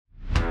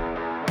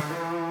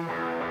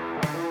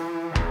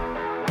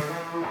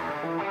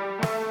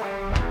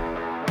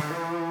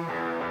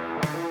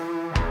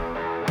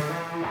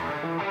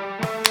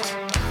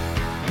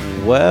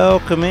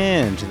Welcome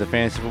in to the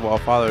Fantasy Football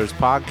Fathers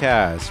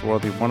podcast, where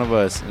only one of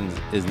us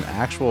is an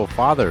actual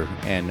father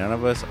and none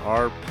of us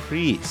are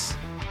priests.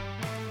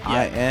 Yeah.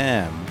 I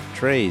am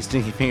Trey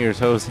Stinky Fingers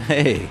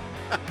Jose,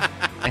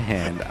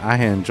 and I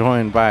am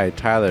joined by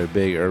Tyler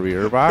Big Irby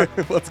Urbach.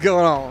 What's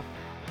going on?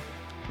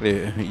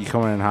 You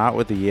coming in hot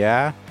with the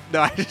yeah?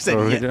 No, I just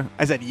said yet.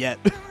 I said yet.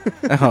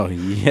 Oh,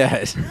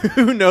 yet.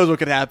 Who knows what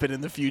could happen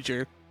in the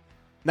future?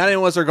 Not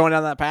unless they're going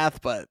down that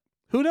path, but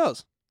who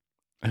knows?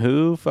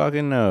 Who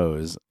fucking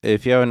knows?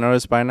 If you haven't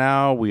noticed by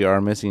now, we are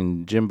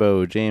missing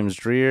Jimbo James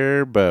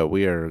Dreer, but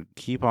we are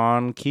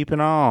keeping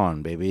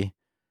on, baby.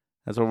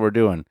 That's what we're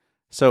doing.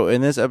 So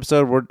in this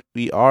episode,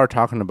 we are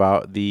talking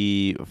about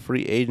the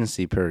free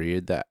agency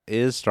period that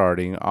is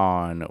starting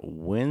on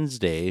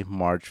Wednesday,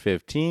 March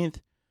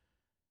 15th.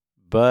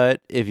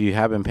 But if you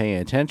have been paying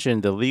attention,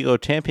 the legal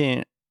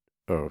tampering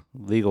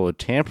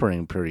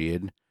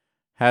period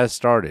has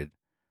started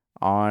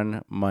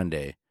on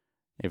Monday.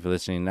 If you're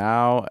listening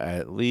now,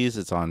 at least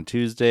it's on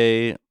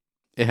Tuesday.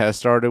 It has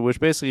started,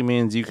 which basically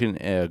means you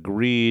can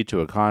agree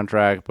to a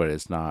contract, but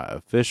it's not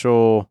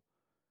official.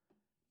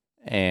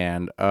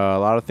 And a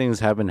lot of things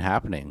have been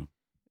happening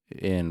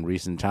in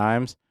recent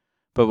times.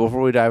 But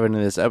before we dive into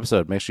this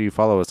episode, make sure you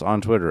follow us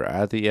on Twitter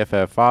at the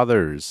FF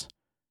Fathers.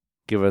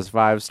 Give us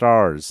 5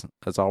 stars.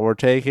 That's all we're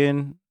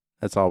taking.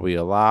 That's all we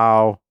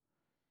allow.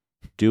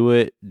 Do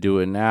it. Do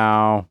it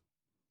now.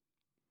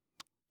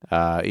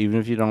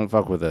 Even if you don't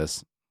fuck with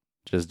us.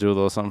 Just do a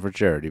little something for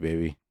charity,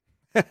 baby.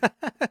 A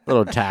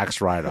little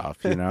tax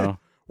write-off, you know?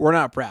 We're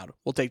not proud.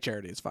 We'll take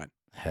charity. It's fine.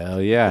 Hell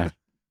yeah.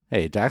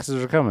 Hey,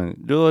 taxes are coming.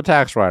 Do a little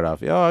tax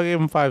write-off. Yo, I gave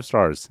them 5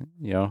 stars.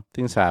 You know,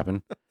 things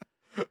happen.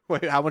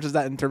 Wait, how much is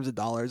that in terms of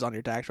dollars on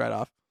your tax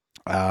write-off?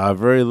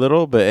 Very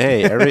little, but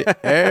hey,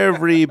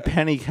 every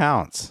penny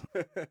counts.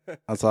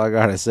 That's all I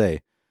got to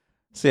say.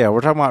 So yeah, we're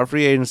talking about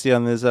free agency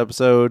on this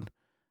episode.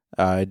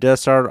 It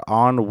does start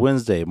on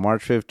Wednesday,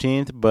 March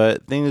 15th,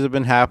 but things have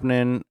been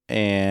happening,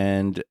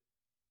 and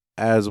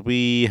as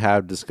we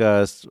have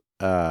discussed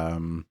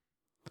before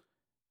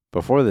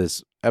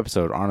this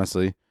episode,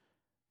 honestly,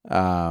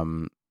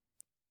 when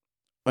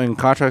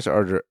contracts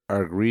are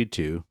agreed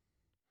to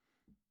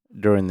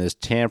during this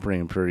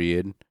tampering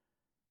period,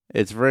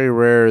 it's very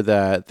rare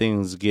that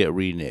things get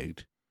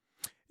reneged.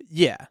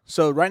 Yeah,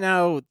 so right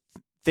now,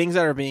 things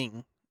that are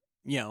being,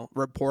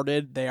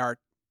 reported, they are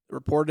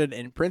reported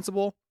in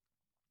principle.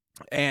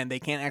 And they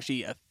can't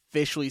actually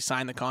officially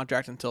sign the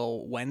contract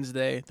until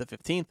Wednesday, the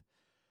 15th.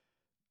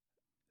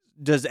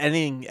 Does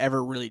anything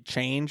ever really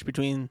change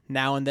between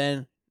now and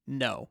then?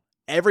 No.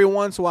 Every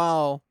once in a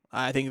while,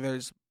 I can't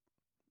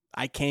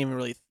even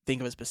really think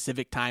of a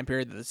specific time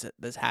period that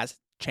this has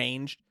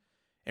changed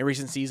in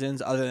recent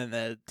seasons, other than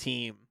the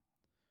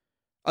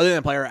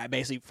player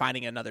basically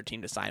finding another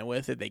team to sign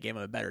with if they gave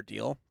him a better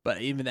deal.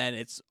 But even then,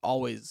 it's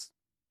always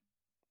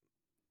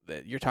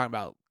that you're talking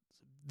about.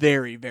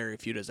 Very, very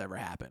few does ever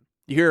happen.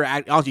 You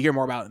hear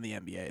more about it in the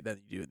NBA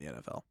than you do in the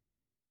NFL.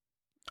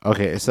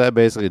 Okay, so that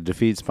basically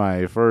defeats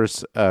my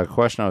first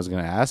question I was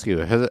going to ask you.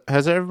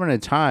 Has there ever been a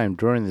time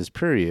during this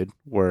period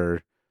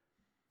where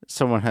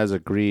someone has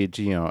agreed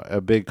to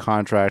a big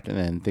contract and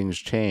then things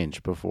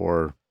change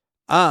before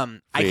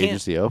free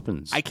agency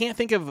opens? I can't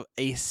think of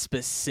a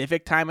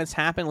specific time it's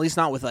happened. At least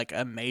not with like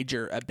a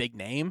big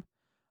name.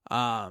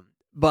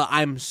 But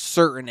I'm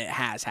certain it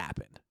has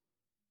happened.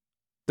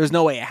 There's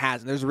no way it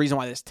hasn't. There's a reason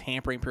why this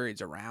tampering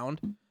period's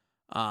around.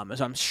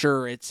 So I'm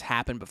sure it's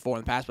happened before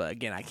in the past, but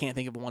again, I can't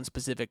think of one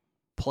specific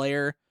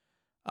player,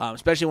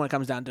 especially when it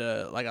comes down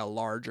to like a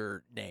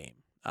larger name.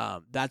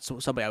 That's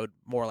somebody I would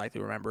more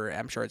likely remember.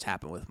 I'm sure it's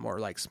happened with more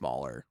like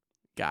smaller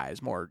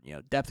guys, more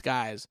depth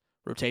guys,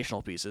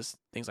 rotational pieces,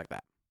 things like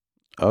that.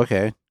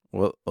 Okay,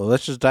 well,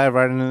 let's just dive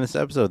right into this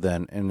episode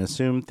then and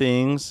assume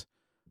things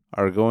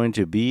are going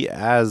to be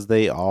as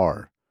they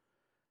are.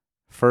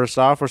 First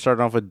off, we're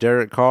starting off with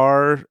Derek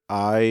Carr.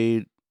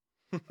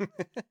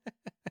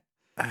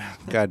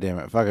 God damn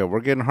it. Fuck it. We're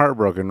getting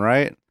heartbroken,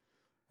 right?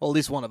 Well, at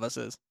least one of us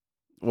is.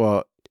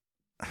 Well,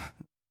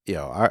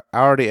 I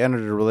already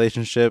ended a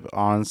relationship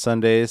on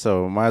Sunday,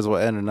 so might as well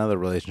end another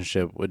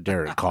relationship with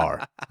Derek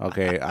Carr.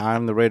 Okay,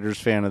 I'm the Raiders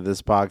fan of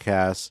this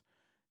podcast.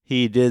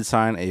 He did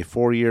sign a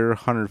 4-year,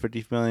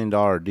 $150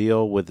 million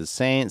deal with the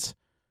Saints,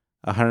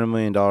 $100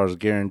 million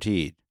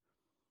guaranteed.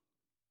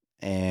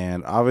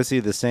 And obviously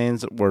the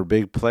Saints were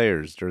big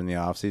players during the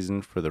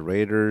offseason for the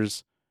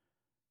Raiders.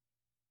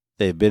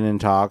 They've been in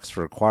talks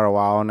for quite a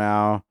while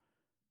now,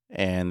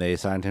 and they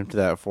signed him to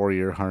that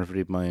 4-year,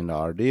 $150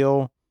 million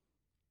deal.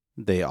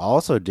 They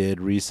also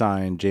did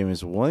re-sign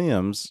Jameis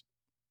Williams.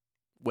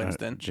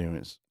 Winston.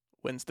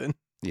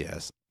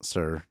 Yes,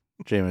 sir.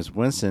 Jameis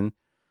Winston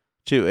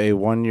to a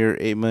 1-year,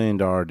 $8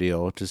 million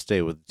deal to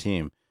stay with the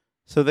team.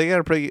 So they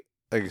got a pretty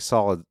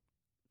solid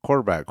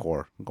quarterback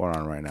core going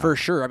on right now. For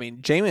sure. I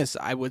mean, Jameis,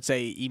 I would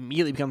say,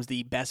 immediately becomes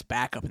the best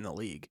backup in the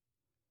league.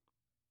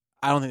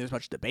 I don't think there's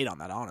much debate on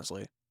that,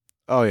 honestly.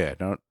 Oh, yeah.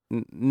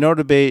 No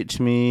debate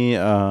to me.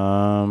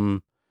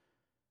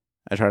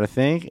 I try to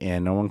think,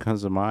 and no one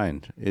comes to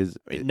mind.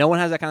 No one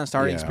has that kind of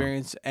starting Yeah.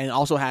 experience, and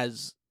also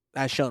has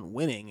shown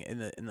winning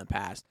in the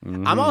past.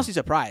 Mhm. I'm honestly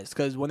surprised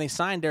because when they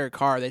signed Derek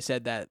Carr, they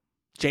said that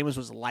Jameis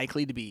was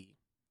likely to be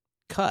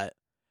cut,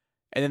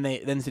 and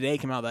then today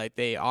came out that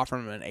they offered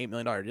him an $8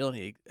 million deal, and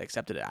he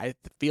accepted it. I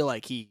feel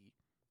like he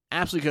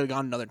absolutely could have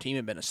gone to another team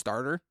and been a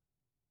starter.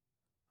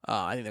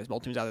 I think there's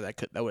multiple teams out there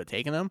that would have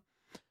taken him,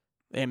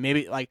 and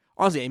maybe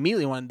honestly,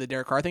 immediately when the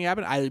Derek Carr thing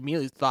happened, I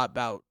immediately thought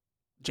about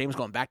Jameis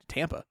going back to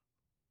Tampa.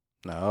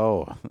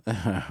 No.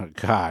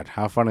 God,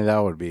 how funny that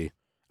would be.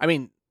 I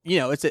mean,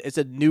 it's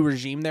a new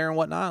regime there and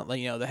whatnot.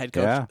 Like,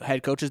 the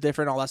head coach is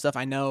different, all that stuff.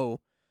 I know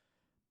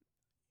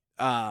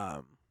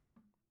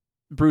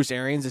Bruce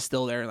Arians is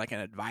still there in like an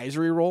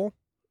advisory role,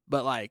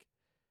 but like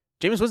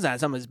Jameis Winston had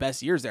some of his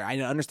best years there. I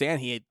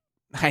understand he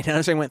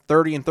went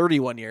 30 and 30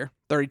 one year,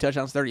 30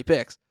 touchdowns, 30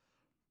 picks.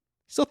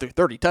 He still threw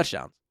 30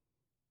 touchdowns.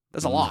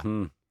 That's a lot.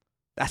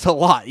 That's a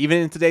lot. Even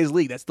in today's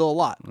league, that's still a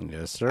lot.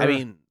 Yes, sir. I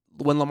mean,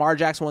 when Lamar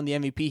Jackson won the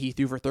MVP, he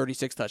threw for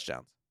 36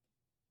 touchdowns.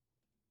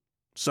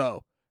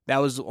 So that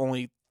was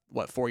only,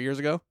 4 years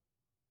ago?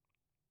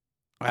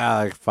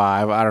 Like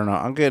 5. I don't know.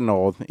 I'm getting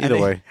old. Either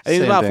way. I think it's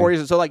same about thing. 4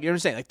 years. So like you're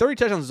saying, like 30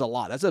 touchdowns is a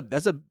lot.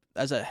 That's a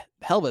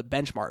hell of a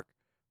benchmark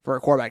for a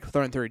quarterback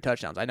throwing 30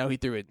 touchdowns. I know he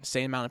threw an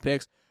insane amount of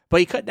picks, but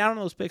he cut down on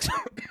those picks.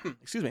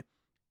 Excuse me.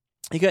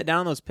 He cut down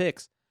on those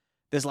picks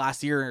this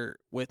last year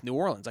with New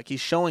Orleans. Like,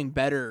 he's showing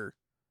better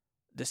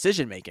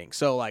decision making.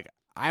 So like,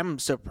 I'm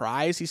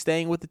surprised he's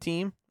staying with the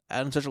team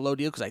on such a low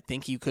deal because I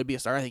think he could be a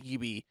starter. I think he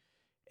could be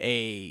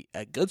a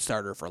good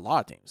starter for a lot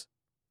of teams.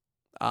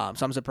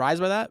 So I'm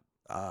surprised by that.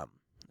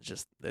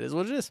 It is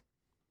what it is.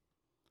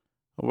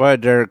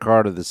 What Derek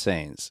Carr to the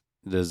Saints?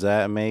 Does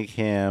that make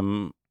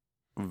him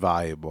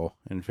valuable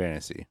in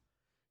fantasy?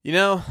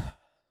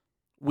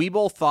 We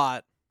both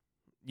thought,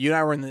 you and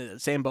I were in the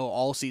same boat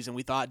all season.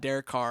 We thought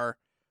Derek Carr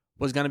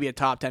was going to be a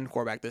top 10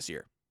 quarterback this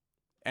year.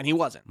 And he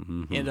wasn't.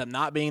 Mm-hmm. He ended up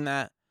not being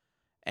that.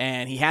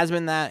 And he has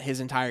been that his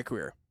entire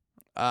career.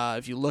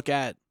 If you look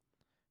at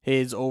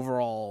his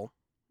overall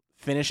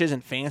finishes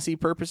and fantasy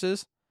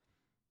purposes,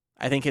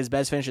 I think his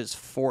best finish is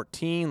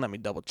 14. Let me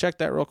double check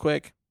that real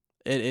quick.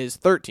 It is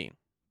 13.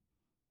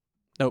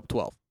 Nope,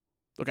 12.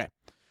 Okay.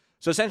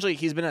 So essentially,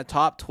 he's been a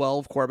top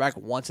 12 quarterback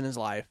once in his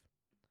life.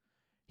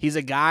 He's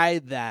a guy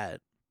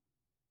that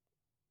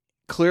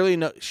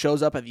clearly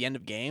shows up at the end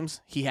of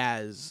games. He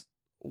has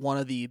one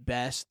of the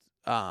best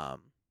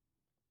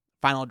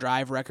final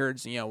drive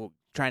records,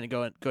 trying to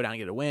go down and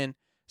get a win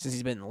since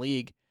he's been in the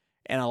league.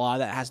 And a lot of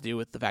that has to do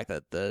with the fact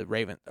that the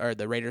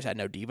Raiders had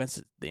no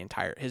defense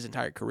his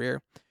entire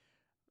career.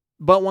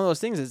 But one of those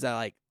things is that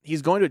like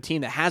he's going to a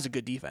team that has a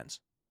good defense.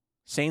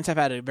 Saints have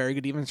had a very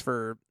good defense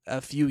for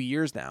a few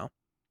years now.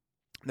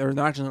 They're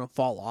not just going to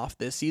fall off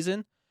this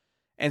season.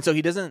 And so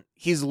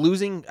he's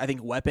losing, I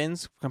think,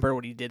 weapons compared to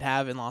what he did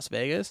have in Las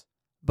Vegas.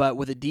 But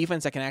with a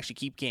defense that can actually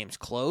keep games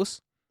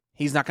close,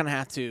 he's not going to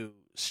have to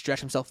stretch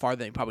himself farther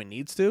than he probably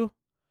needs to.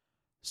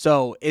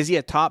 So is he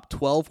a top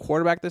 12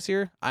 quarterback this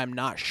year? I'm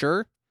not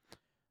sure.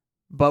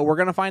 But we're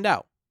going to find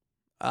out.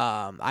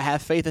 I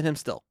have faith in him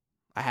still.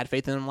 I had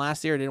faith in him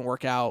last year. It didn't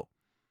work out.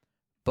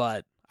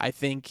 But I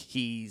think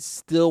he's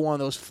still one of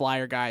those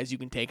flyer guys you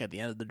can take at the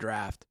end of the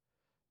draft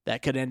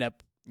that could end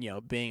up,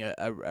 being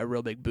a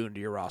real big boon to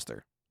your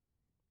roster.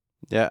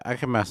 Yeah, I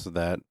can mess with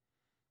that.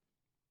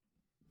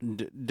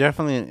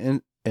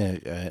 Definitely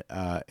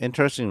an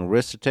interesting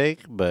risk to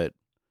take, but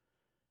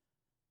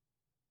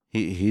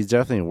he's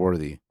definitely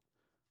worthy.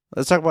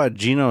 Let's talk about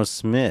Geno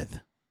Smith.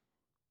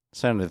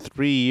 Signed a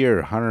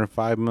 3-year,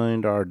 $105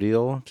 million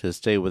deal to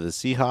stay with the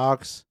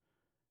Seahawks,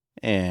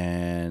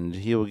 and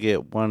he will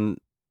get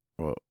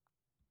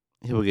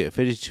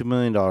 $52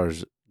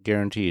 million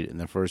guaranteed in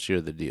the first year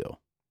of the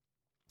deal.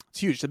 It's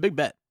huge. It's a big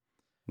bet.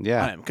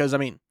 Yeah. Because,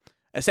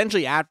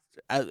 essentially, in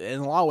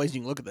a lot of ways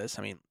you can look at this,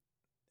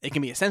 it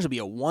can essentially be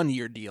a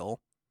 1-year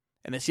deal,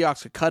 and the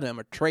Seahawks could cut him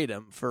or trade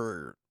him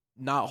for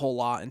not a whole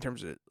lot in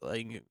terms of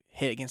like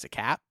hit against the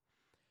cap.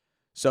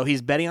 So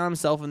he's betting on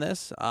himself in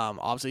this.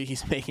 Obviously,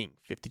 he's making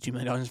 $52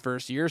 million in his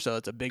first year, so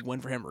it's a big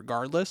win for him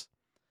regardless.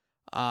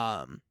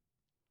 Even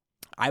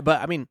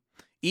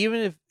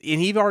if,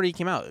 and he already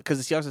came out because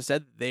the Seahawks have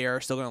said they are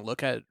still going to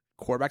look at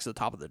quarterbacks at the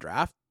top of the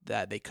draft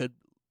that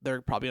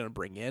they're probably going to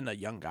bring in a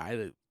young guy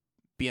to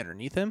be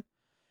underneath him.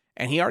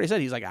 And he already said,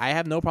 he's like, I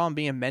have no problem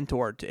being a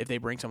mentor if they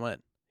bring someone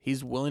in.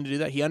 He's willing to do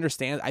that. He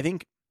understands. I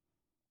think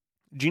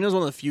Geno's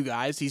one of the few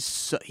guys. He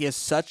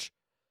has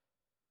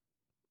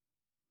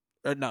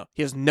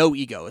no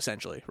ego,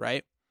 essentially,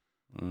 right?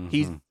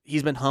 Mm-hmm.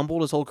 He's been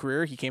humbled his whole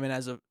career. He came in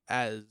as a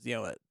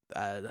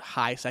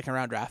high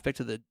second-round draft pick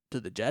to the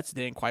Jets. It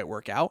didn't quite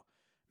work out.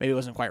 Maybe he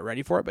wasn't quite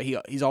ready for it, but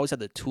he's always had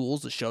the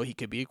tools to show he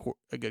could be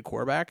a good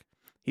quarterback.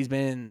 He's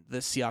been in the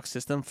Seahawks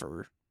system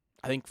for,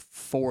 I think,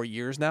 4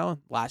 years now.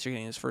 Last year,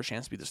 getting his first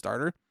chance to be the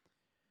starter.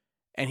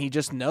 And he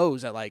just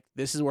knows that, like,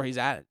 this is where he's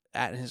at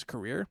in his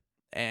career,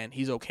 and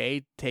he's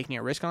okay taking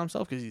a risk on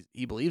himself because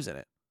he believes in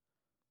it.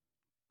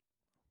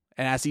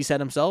 And as he said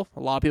himself, a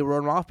lot of people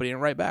wrote him off, but he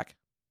didn't write back.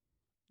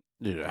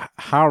 Dude,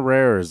 how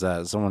rare is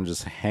that someone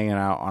just hanging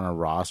out on a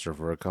roster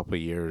for a couple of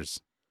years,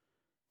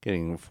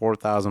 getting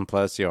 4,000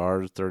 plus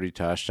yards, 30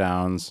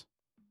 touchdowns?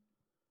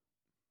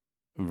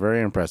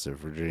 Very impressive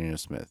for Geno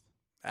Smith.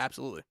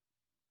 Absolutely.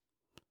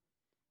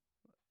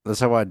 Let's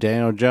talk about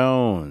Daniel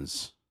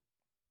Jones.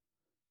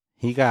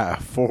 He got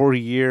a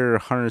 4-year,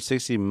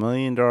 $160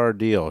 million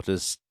deal to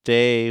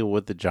stay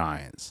with the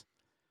Giants.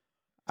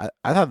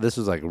 I thought this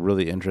was like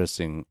really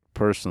interesting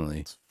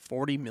personally. It's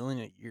 $40 million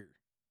a year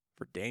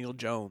for Daniel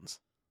Jones.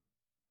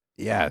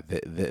 Yeah,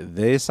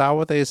 they saw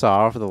what they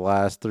saw for the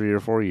last 3 or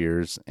 4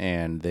 years,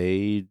 and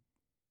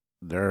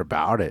they're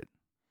about it.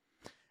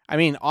 I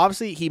mean,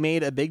 obviously, he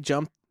made a big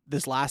jump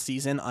this last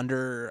season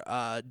under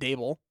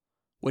Dable,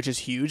 which is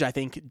huge. I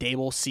think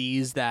Dable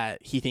sees that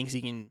he thinks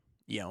he can,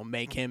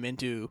 make him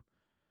into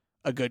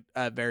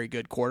a very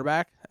good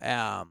quarterback.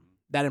 That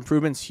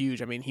improvement's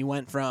huge. I mean, he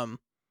went from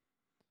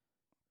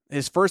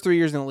his first 3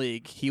 years in the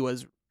league, he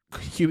was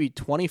QB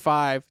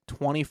 25,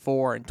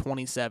 24, and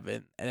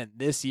 27, and then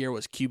this year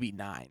was QB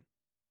 9,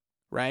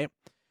 right?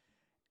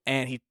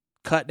 And he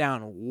cut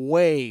down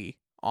way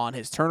on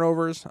his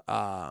turnovers.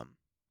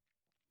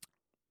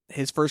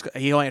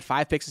 He only had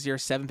 5 picks this year,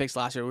 7 picks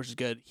last year, which is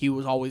good. He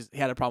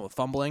had a problem with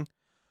fumbling.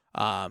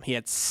 He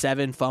had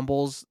 7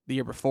 fumbles the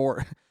year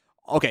before.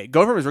 Okay,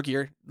 going from his rookie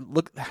year,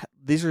 look,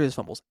 these are his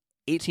fumbles.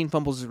 18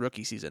 fumbles his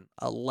rookie season,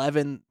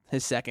 11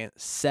 his second,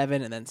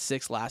 7, and then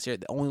 6 last year,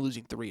 only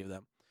losing 3 of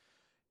them.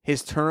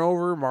 His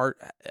turnover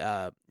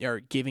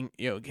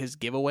his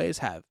giveaways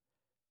have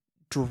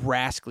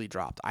drastically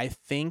dropped. I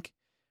think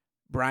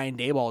Brian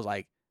Daboll is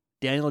like,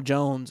 Daniel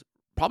Jones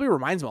probably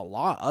reminds him a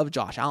lot of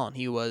Josh Allen.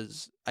 He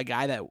was a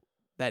guy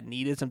that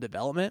needed some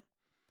development,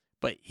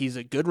 but he's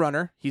a good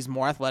runner. He's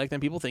more athletic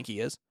than people think he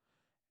is,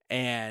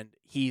 and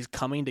he's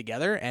coming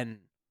together,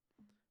 and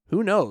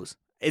who knows?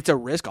 It's a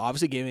risk,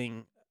 obviously,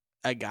 giving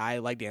a guy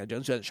like Daniel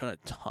Jones, who hasn't shown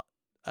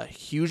a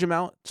huge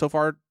amount so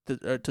far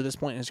to this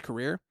point in his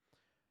career,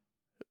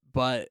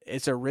 but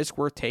it's a risk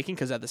worth taking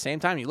because at the same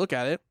time, you look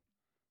at it,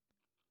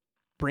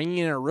 bringing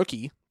in a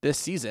rookie this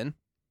season,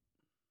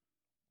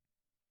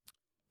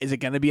 is it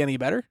going to be any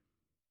better? At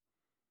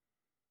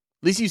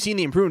least you've seen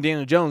the improvement,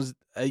 Daniel Jones.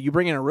 You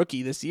bring in a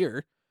rookie this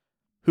year,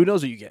 who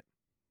knows what you get?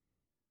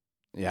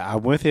 Yeah,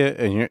 I'm with you.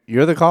 And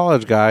you're the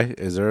college guy.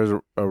 Is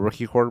there a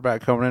rookie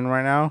quarterback coming in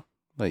right now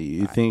that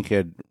you think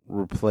could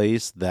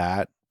replace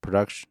that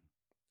production?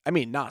 I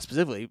mean, not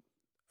specifically.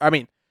 I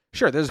mean,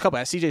 sure, there's a couple.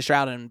 CJ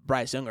Stroud and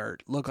Bryce Young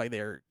look like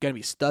they're going to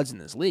be studs in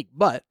this league,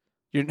 but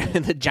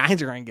the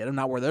Giants are going to get them,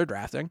 not where they're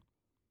drafting.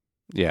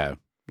 Yeah,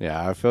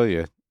 I feel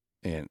you.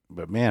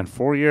 But man,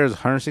 4 years,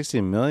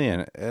 $160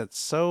 million. It's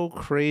so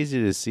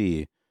crazy to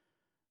see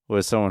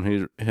with someone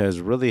who has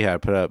really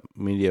had put up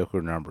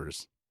mediocre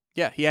numbers.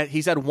 Yeah,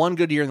 he's had one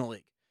good year in the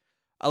league.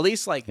 At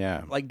least like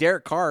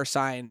Derek Carr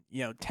signed,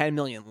 $10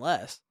 million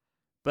less,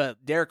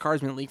 but Derek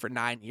Carr's been in the league for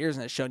 9 years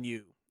and has shown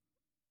you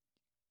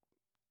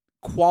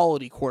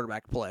quality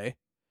quarterback play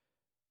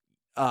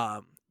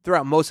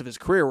throughout most of his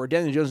career, where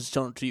Daniel Jones has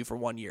shown it to you for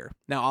 1 year.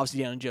 Now,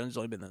 obviously, Daniel Jones has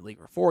only been in the league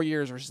for 4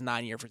 years versus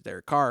 9 years for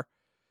Derek Carr.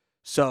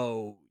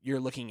 So you're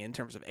looking in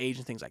terms of age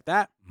and things like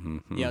that.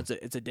 Mm-hmm.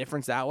 It's a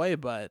difference that way.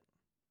 But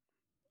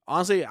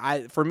honestly,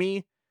 for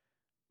me,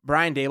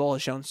 Brian Daboll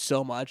has shown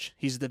so much.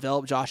 He's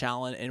developed Josh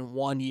Allen in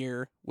 1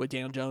 year with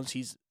Daniel Jones.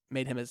 He's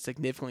made him a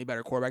significantly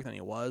better quarterback than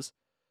he was.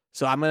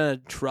 So I'm going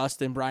to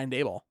trust in Brian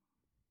Daboll.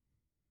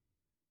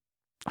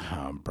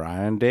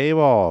 Brian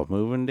Daboll,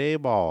 moving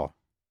Daboll.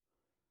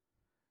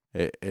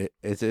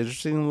 It's an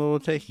interesting little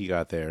take you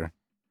got there.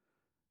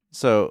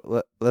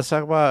 So let's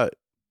talk about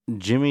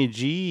Jimmy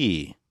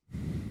G.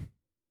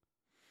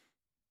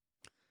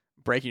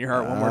 Breaking your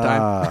heart one more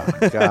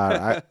time.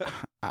 God,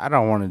 I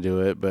don't want to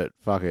do it, but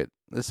fuck it.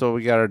 This is what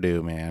we got to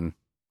do, man.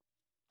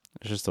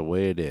 It's just the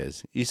way it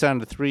is. He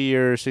signed a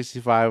 3-year,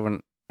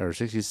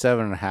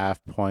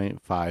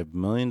 $67.5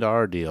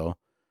 million deal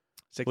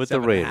with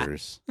the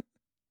Raiders.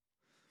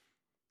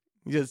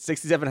 You said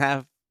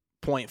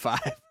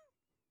 67.5.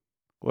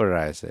 What did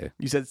I say?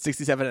 You said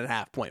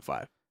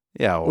 67.5.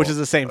 Yeah, well, which is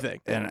the same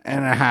thing. And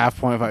a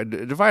half,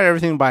 0.5. Divide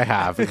everything by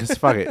half because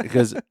fuck it.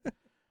 Because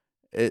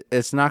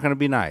it's not going to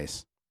be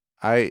nice.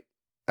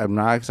 I'm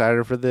not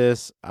excited for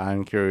this.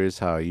 I'm curious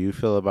how you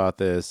feel about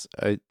this.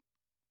 I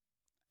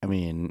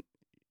mean,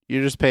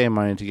 you're just paying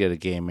money to get a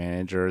game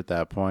manager at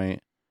that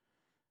point.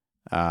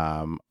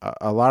 A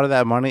lot of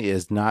that money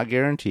is not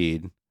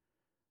guaranteed,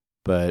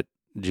 but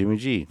Jimmy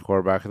G,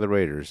 quarterback of the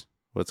Raiders,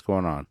 what's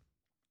going on?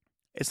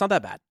 It's not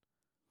that bad.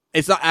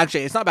 It's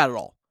not bad at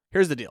all.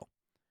 Here's the deal.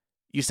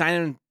 You sign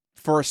him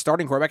for a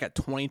starting quarterback at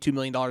 $22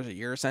 million a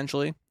year,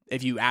 essentially,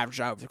 if you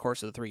average out over the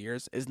course of the 3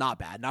 years, is not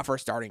bad. Not for a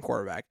starting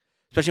quarterback,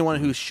 especially one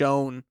who's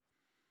shown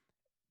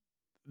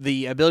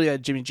the ability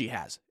that Jimmy G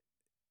has.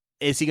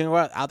 Is he going to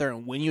go out there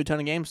and win you a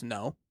ton of games?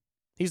 No,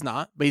 he's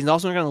not. But he's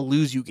also going to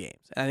lose you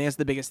games. And I think that's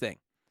the biggest thing.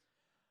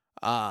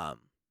 The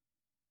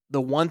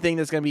one thing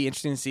that's going to be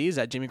interesting to see is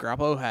that Jimmy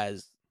Garoppolo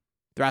has,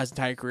 throughout his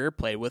entire career,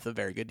 played with a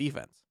very good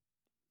defense.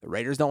 The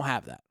Raiders don't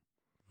have that.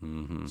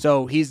 Mm-hmm.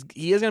 So he is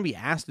going to be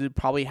asked to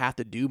probably have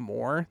to do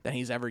more than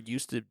he's ever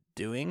used to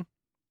doing.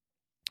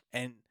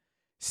 And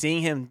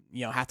seeing him,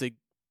 have to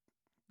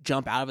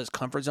jump out of his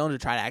comfort zone to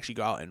try to actually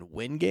go out and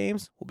win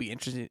games will be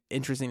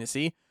interesting to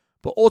see.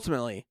 But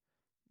ultimately,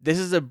 this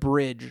is a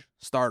bridge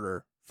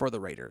starter for the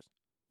Raiders.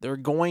 They're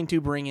going to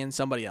bring in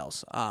somebody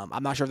else.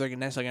 I'm not sure if they're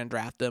necessarily going to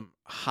draft them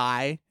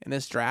high in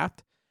this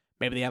draft.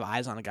 Maybe they have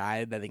eyes on a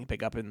guy that they can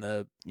pick up in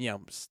the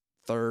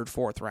third,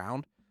 fourth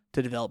round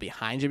to develop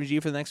behind Jimmy G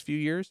for the next few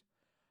years.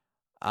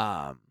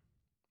 But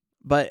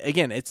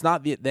again, it's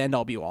not the end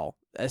all be all.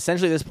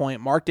 Essentially, at this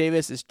point, Mark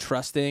Davis is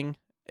trusting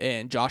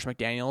in Josh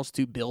McDaniels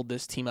to build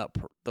this team up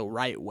the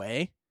right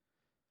way,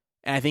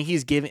 and I think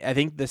I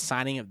think the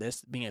signing of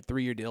this being a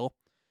 3-year deal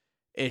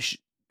is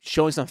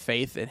showing some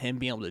faith in him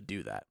being able to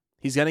do that.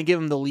 He's going to give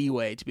him the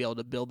leeway to be able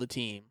to build the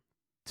team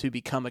to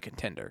become a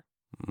contender.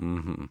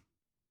 Mm-hmm.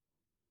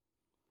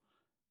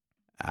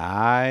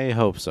 I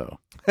hope so.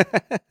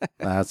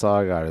 That's all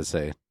I got to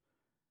say.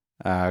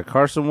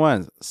 Carson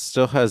Wentz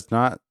still has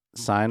not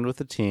signed with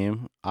the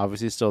team.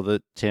 Obviously, still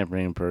the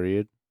tampering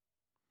period.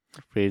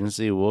 Free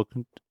agency will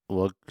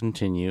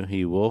continue.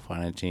 He will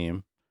find a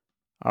team.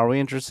 Are we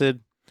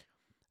interested?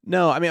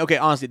 No, I mean, okay,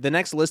 honestly, the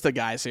next list of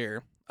guys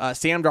here,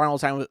 Sam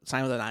Darnold signed with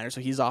the Niners, so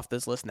he's off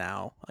this list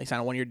now. He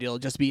signed a 1-year deal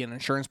just to be an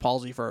insurance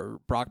policy for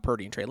Brock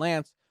Purdy and Trey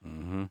Lance.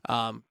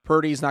 Mm-hmm.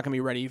 Purdy's not going to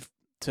be ready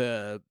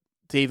to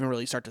even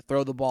really start to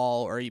throw the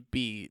ball or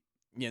be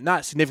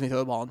not significantly throw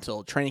the ball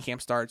until training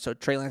camp starts. So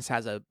Trey Lance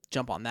has a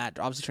jump on that.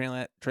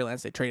 Obviously, Trey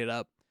Lance, they traded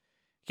up,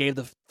 gave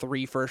the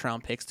 3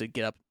 first-round picks to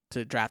get up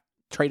to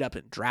trade up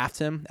and draft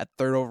him at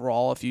 3rd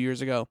overall a few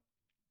years ago.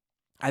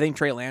 I think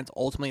Trey Lance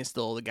ultimately is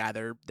still the guy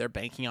they're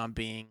banking on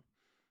being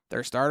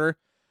their starter,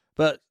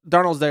 but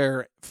Darnold's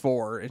there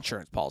for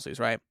insurance policies,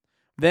 right?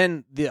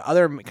 Then the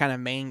other kind of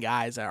main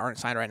guys that aren't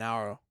signed right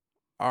now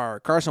are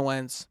Carson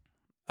Wentz,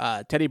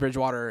 Teddy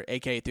Bridgewater,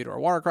 a.k.a. Theodore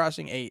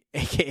Watercrossing,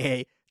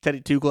 a.k.a. Teddy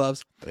Two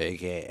Gloves,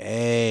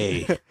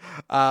 a.k.a.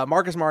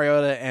 Marcus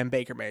Mariota, and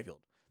Baker Mayfield.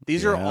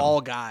 These are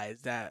all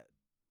guys that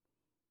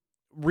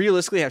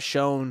realistically have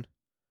shown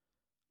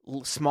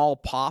small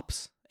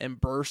pops and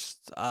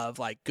bursts of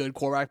like good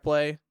quarterback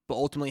play, but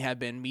ultimately have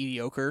been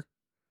mediocre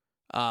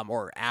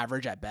or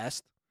average at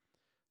best.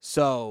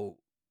 So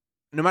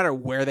no matter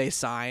where they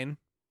sign,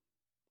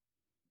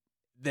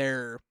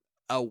 they're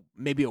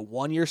maybe a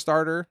 1-year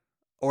starter,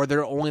 or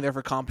they're only there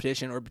for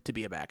competition or to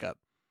be a backup.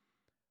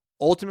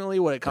 Ultimately,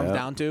 what it comes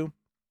down to,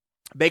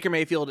 Baker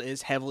Mayfield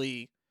is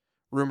heavily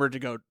rumored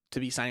to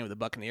be signing with the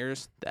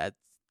Buccaneers. That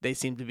they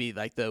seem to be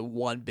like the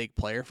one big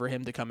player for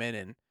him to come in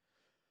and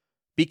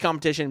be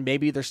competition,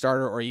 maybe their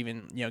starter, or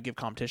even give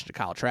competition to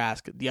Kyle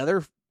Trask. The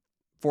other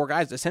 4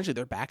 guys, essentially,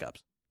 they're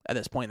backups at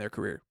this point in their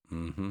career.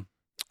 Mm-hmm.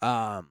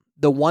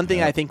 The one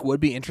thing I think would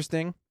be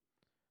interesting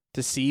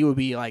to see would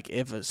be like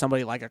if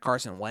somebody like a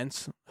Carson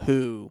Wentz,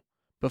 who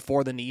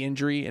before the knee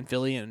injury in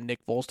Philly and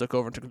Nick Foles took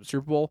over and took the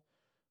Super Bowl,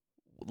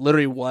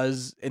 literally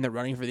was in the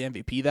running for the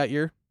MVP that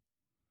year.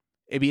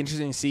 It'd be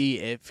interesting to see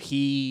if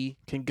he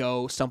can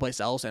go someplace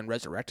else and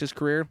resurrect his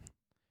career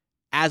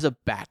as a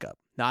backup,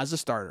 not as a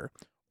starter.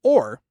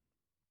 Or,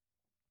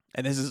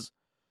 and this is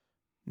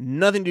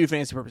nothing to do with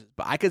fantasy purposes,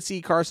 but I could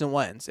see Carson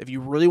Wentz, if he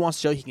really wants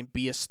to show he can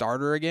be a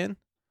starter again,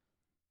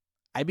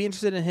 I'd be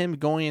interested in him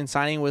going and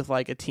signing with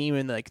like a team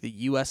in like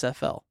the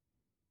USFL.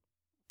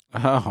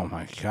 Oh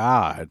my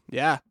God.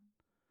 Yeah.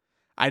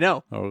 I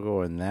know. We're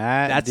going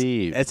that's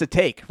deep. It's a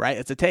take, right?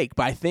 It's a take.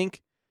 But I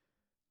think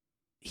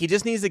he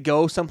just needs to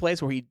go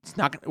someplace where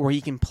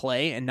he can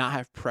play and not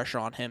have pressure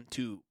on him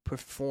to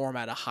perform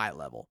at a high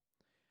level.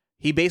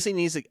 He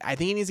basically I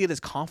think he needs to get his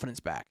confidence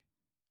back,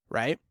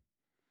 right?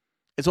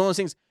 It's one of those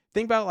things.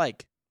 Think about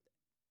like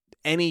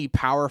any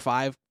Power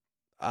 5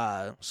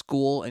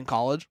 school in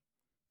college.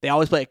 They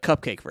always play a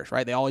cupcake first,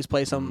 right? They always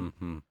play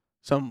some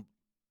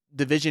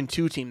Division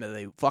II team that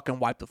they fucking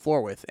wipe the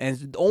floor with, and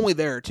it's only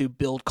there to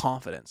build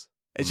confidence.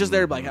 It's just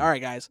there to be like, all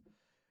right, guys,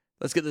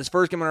 let's get this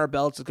first game on our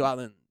belts. Let's go out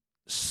and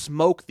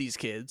smoke these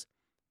kids,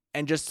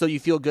 and just so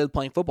you feel good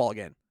playing football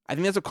again. I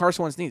think that's what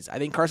Carson Wentz needs. I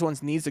think Carson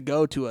Wentz needs to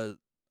go to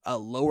a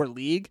lower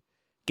league,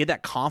 get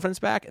that confidence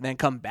back, and then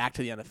come back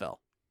to the NFL.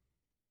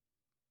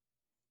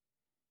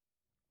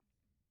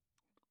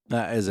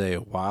 That is a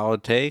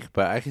wild take,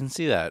 but I can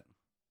see that.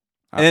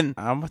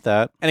 I'm with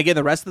that. And again,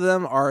 the rest of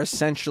them are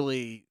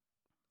essentially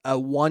a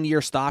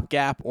 1-year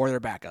stopgap or their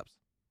backups.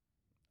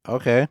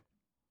 Okay.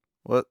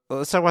 Well,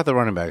 let's talk about the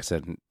running backs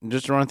then.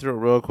 Just to run through it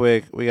real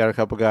quick, we got a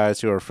couple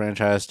guys who are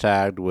franchise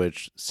tagged,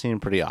 which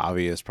seemed pretty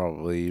obvious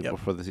probably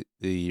before the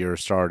year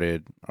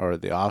started or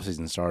the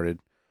offseason started.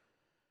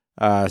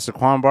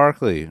 Saquon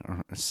Barkley,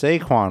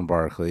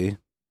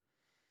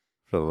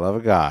 for the love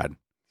of God.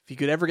 If you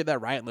could ever get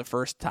that right in the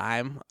first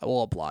time, I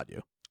will applaud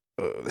you.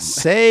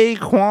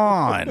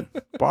 Saquon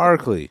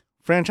Barkley,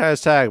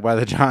 franchise tag by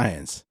the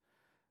Giants.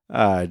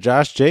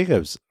 Josh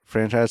Jacobs,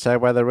 franchise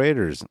tag by the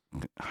Raiders.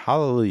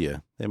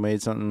 Hallelujah. They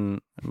made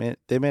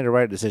a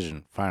right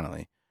decision,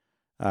 finally.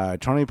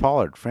 Tony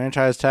Pollard,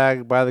 franchise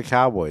tag by the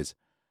Cowboys.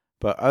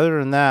 But other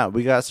than that,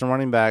 we got some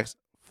running backs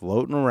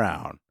floating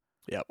around.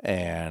 Yep.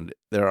 And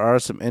there are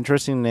some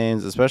interesting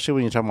names, especially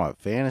when you're talking about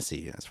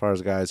fantasy, as far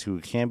as guys who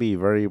can be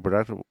very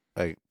productive,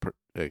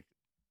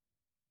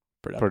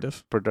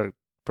 Productive.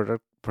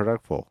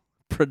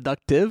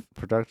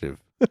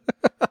 productive,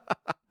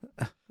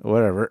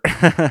 whatever.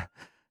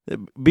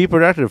 Be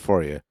productive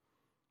for you.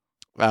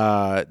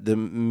 The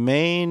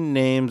main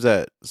names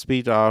that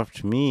speak off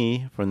to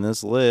me from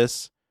this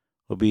list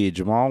will be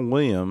Jamal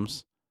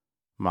Williams,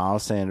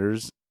 Miles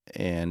Sanders,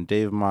 and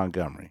David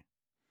Montgomery.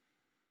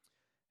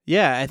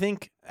 Yeah, I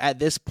think at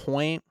this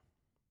point,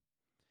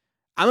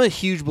 I'm a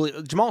huge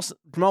believer. Jamal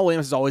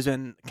Williams has always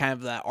been kind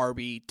of that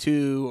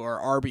RB2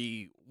 or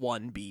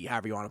RB1B,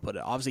 however you want to put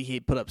it. Obviously, he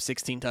put up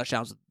 16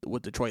 touchdowns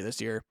with Detroit this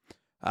year,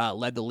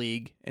 led the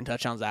league in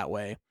touchdowns that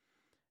way.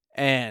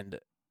 And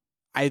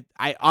I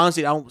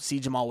honestly don't see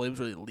Jamal Williams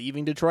really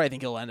leaving Detroit. I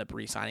think he'll end up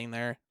re-signing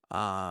there.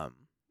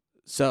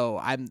 So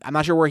I'm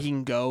not sure where he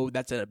can go.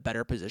 That's a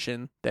better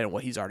position than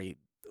what he's already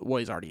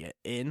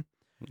in.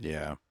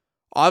 Yeah.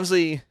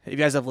 Obviously, if you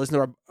guys have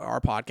listened to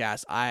our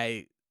podcast,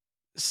 I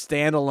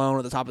stand alone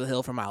at the top of the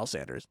hill for Miles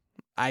Sanders.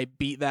 I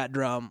beat that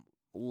drum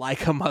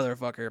like a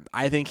motherfucker.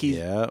 I think he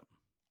can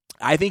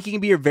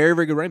be a very,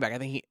 very good running back. I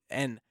think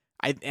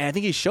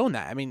he's shown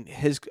that. I mean,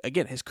 his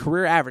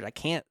career average, I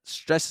can't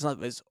stress this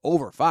enough, is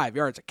over 5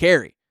 yards a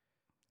carry.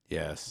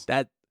 Yes.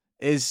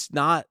 That's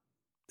not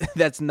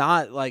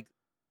like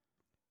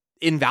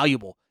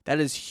invaluable. That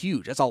is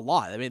huge. That's a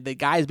lot. I mean, the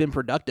guy's been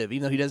productive,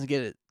 even though he doesn't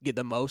get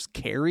the most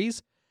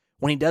carries.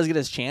 When he does get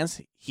his chance,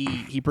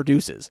 he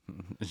produces.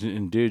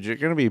 Dude, you're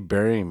gonna be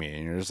burying me,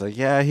 and you're just like,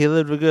 yeah, he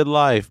lived a good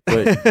life,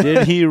 but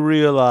did he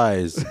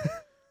realize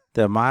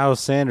that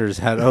Miles Sanders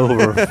had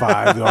over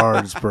 5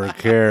 yards per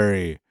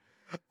carry?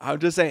 I'm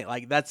just saying,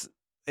 like, that's,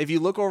 if you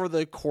look over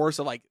the course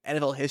of like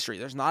NFL history,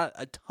 there's not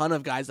a ton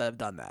of guys that have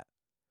done that.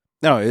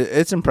 No,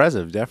 it's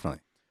impressive,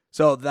 definitely.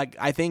 So, like,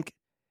 I think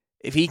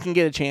if he can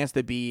get a chance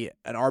to be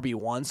an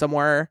RB1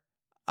 somewhere,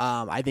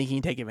 I think he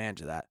can take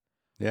advantage of that.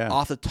 Yeah.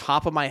 Off the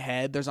top of my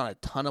head, there's not a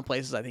ton of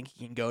places I think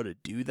he can go to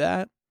do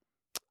that.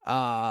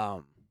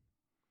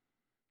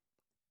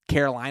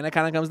 Carolina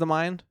kind of comes to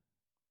mind.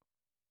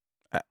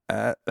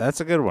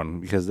 That's a good one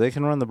because they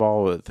can run the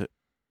ball with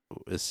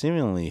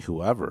seemingly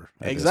whoever.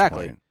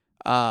 Exactly.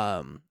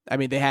 I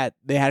mean, they had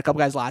a couple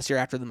guys last year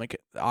after the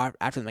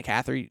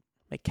McCaffrey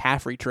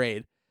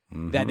trade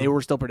that they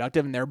were still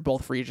productive, and they're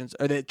both free agents.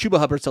 Or the Chuba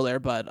Hubbard's still there,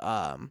 but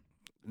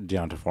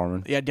Deontay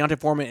Foreman. Yeah, Deontay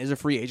Foreman is a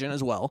free agent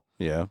as well.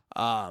 Yeah.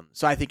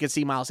 So I think you could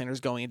see Miles Sanders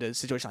going into a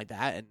situation like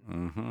that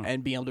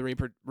and being able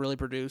to really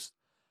produce.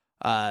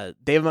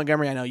 David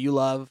Montgomery, I know you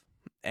love,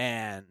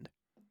 and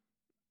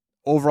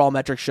overall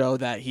metrics show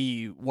that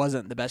he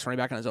wasn't the best running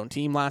back on his own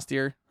team last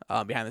year.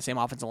 Behind the same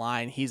offensive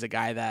line, he's a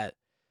guy that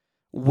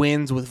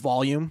wins with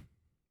volume,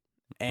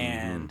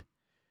 and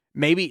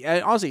maybe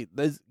honestly,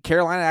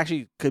 Carolina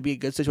actually could be a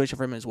good situation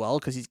for him as well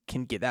because he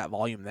can get that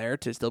volume there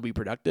to still be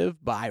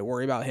productive. But I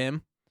worry about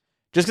him.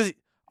 Just because,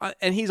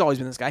 and he's always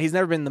been this guy. He's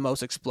never been the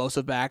most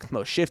explosive back,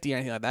 most shifty, or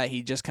anything like that.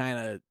 He just kind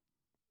of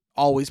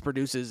always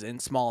produces in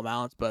small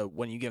amounts, but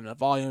when you give him the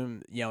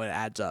volume, it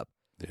adds up.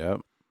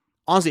 Yep.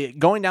 Honestly,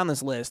 going down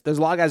this list, there's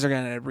a lot of guys that are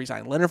going to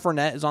resign. Leonard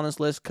Fournette is on this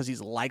list because he's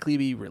likely to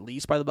be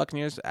released by the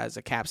Buccaneers as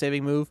a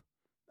cap-saving move.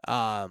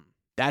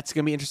 That's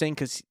going to be interesting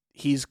because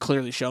he's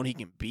clearly shown he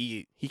can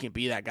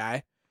be that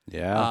guy.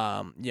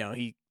 Yeah.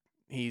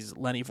 He's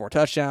Lenny 4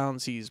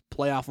 touchdowns. He's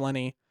playoff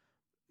Lenny.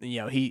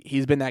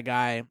 He's been that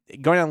guy.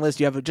 Going down the list,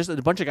 you have just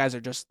a bunch of guys that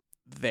are just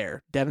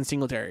there. Devin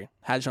Singletary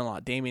has shown a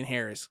lot. Damian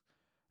Harris,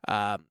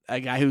 a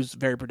guy who's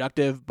very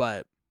productive,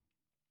 but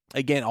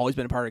again, always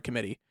been a part of the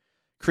committee.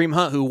 Kareem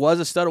Hunt, who was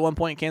a stud at one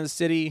point in Kansas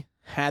City,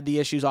 had the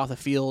issues off the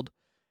field,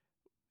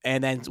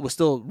 and then was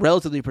still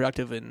relatively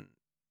productive in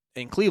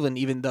Cleveland,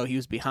 even though he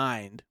was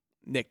behind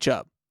Nick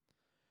Chubb.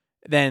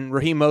 Then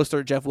Raheem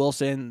Mostert, Jeff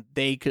Wilson,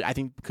 I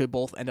think could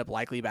both end up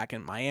likely back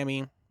in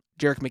Miami.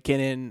 Jerick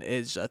McKinnon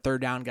is a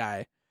third down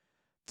guy.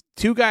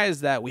 Two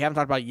guys that we haven't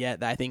talked about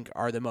yet that I think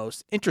are the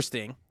most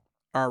interesting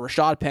are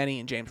Rashad Penny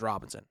and James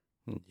Robinson.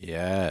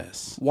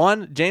 Yes.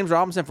 One, James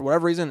Robinson, for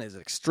whatever reason, is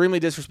extremely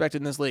disrespected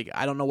in this league.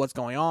 I don't know what's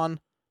going on.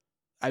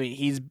 I mean,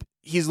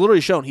 he's literally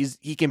shown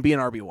he can be an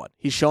RB1.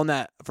 He's shown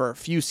that for a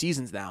few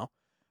seasons now.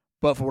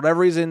 But for whatever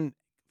reason,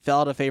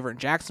 fell out of favor in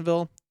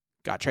Jacksonville,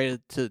 got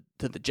traded to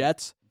the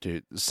Jets.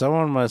 Dude,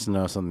 someone must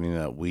know something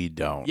that we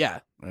don't. Yeah.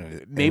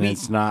 Maybe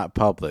it's not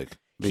public.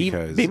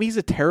 Because maybe he's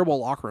a terrible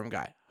locker room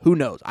guy. Who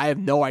knows? I have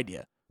no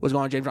idea what's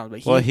going on with James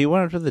Robinson. But he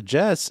went up to the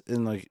Jets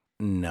and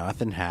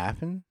nothing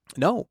happened.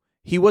 No,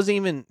 he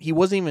wasn't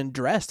even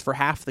dressed for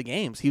half the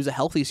games. He was a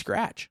healthy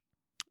scratch.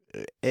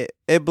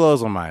 It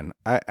blows my mind.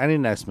 I need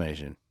an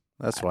explanation.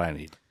 That's what I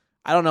need.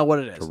 I don't know what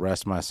it is. To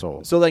rest my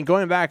soul. So then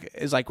going back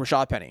is like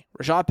Rashad Penny.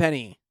 Rashad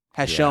Penny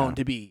has shown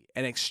to be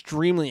an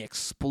extremely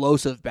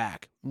explosive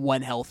back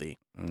when healthy,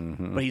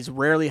 but he's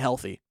rarely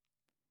healthy.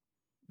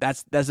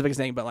 That's the biggest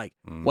thing. But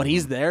when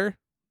he's there,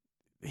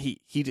 he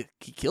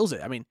kills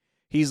it. I mean,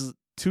 he's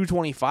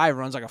 225,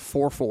 runs like a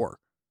 4.4.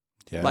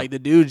 Yeah. The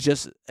dude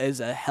just is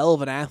a hell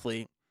of an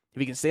athlete. If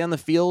he can stay on the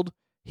field,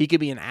 he could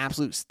be an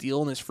absolute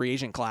steal in this free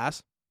agent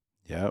class.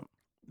 Yep.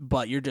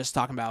 But you're just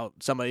talking about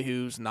somebody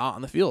who's not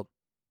on the field.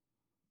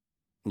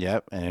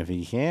 Yep. And if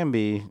he can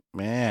be,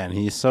 man,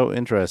 he's so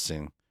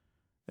interesting.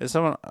 It's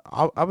someone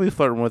I'll be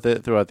flirting with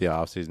it throughout the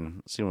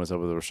offseason, seeing what's up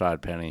with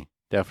Rashad Penny.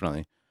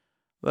 Definitely.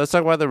 Let's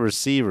talk about the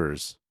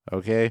receivers,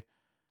 okay?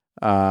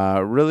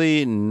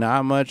 Really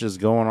not much is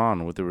going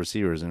on with the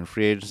receivers in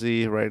free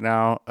agency right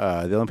now.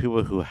 The only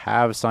people who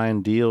have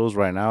signed deals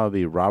right now would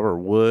be Robert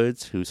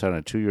Woods, who signed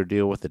a 2-year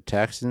deal with the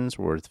Texans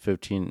worth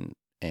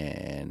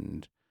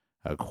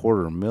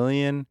 $15.25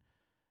 million,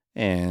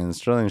 and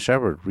Sterling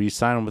Shepard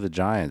re-signed with the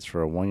Giants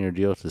for a 1-year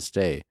deal to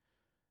stay.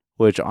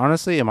 Which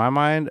honestly, in my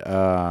mind,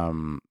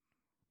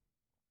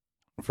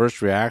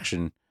 first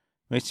reaction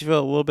makes you feel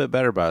a little bit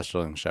better about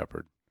Sterling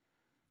Shepard.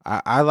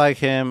 I like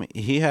him.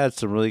 He had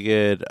some really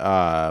good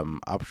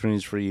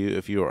opportunities for you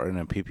if you are in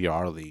a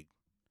PPR league.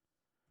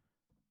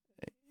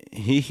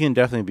 He can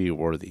definitely be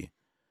worthy.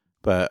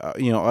 But,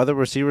 other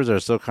receivers are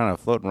still kind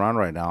of floating around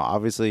right now.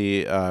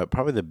 Obviously,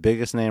 probably the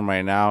biggest name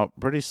right now,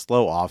 pretty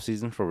slow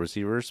offseason for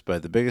receivers,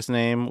 but the biggest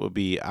name would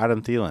be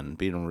Adam Thielen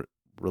being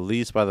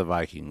released by the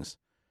Vikings.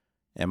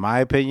 In my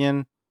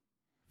opinion,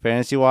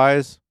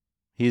 fantasy-wise,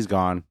 he's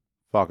gone.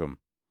 Fuck him.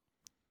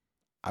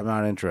 I'm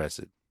not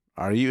interested.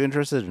 Are you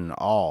interested in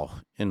all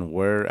in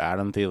where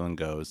Adam Thielen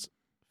goes,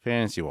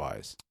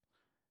 fantasy-wise?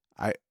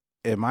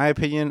 In my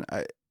opinion,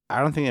 I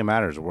don't think it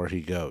matters where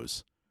he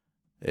goes.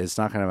 It's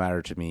not going to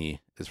matter to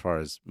me as far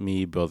as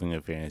me building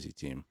a fantasy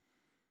team.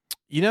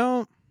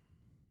 I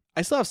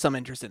still have some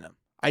interest in him.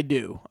 I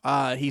do.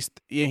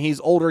 He's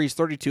older. He's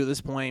 32 at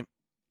this point.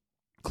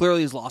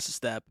 Clearly, he's lost a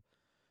step.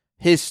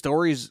 His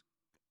story's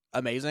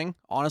amazing.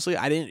 Honestly,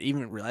 I didn't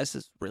even realize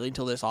this really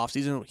until this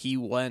offseason. He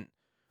went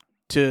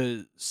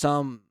to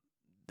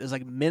there's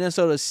like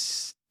Minnesota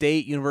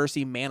State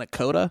University,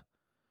 Manakota,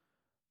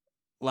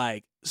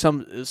 like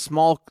some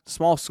small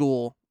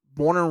school,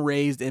 born and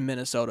raised in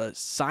Minnesota,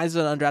 signs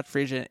an undrafted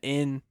free agent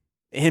in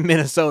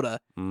Minnesota,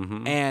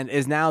 and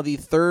is now the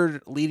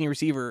third leading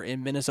receiver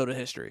in Minnesota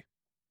history.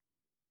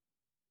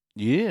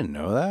 You didn't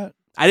know that?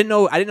 I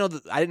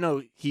didn't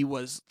know he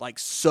was like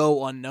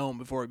so unknown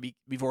before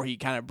he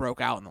kind of broke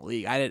out in the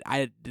league.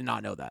 I did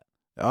not know that.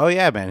 Oh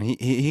yeah, man. He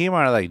came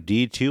out of like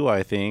D2,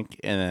 I think,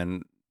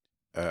 and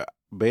then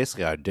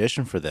basically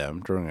auditioned for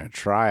them during a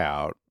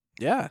tryout.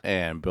 Yeah,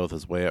 and built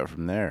his way up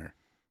from there.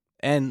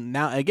 And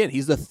now again,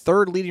 he's the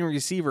third leading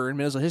receiver in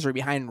Minnesota history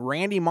behind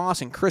Randy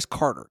Moss and Chris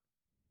Carter,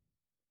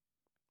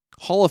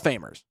 Hall of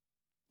Famers.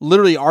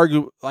 Literally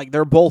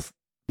they're both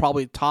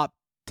probably top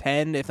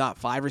 10, if not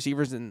 5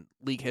 receivers in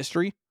league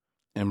history.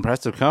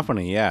 Impressive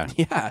company, yeah.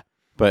 Yeah.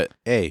 But,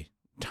 hey,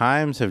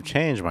 times have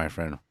changed, my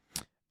friend.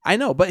 I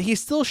know, but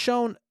he's still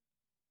shown.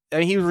 I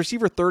mean, he was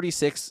receiver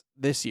 36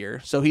 this year,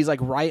 so he's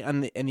like right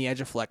in the edge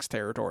of flex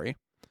territory.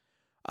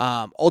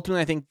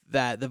 Ultimately, I think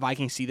that the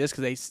Vikings see this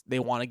because they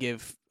want to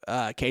give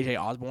KJ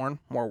Osborne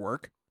more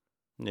work.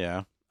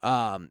 Yeah.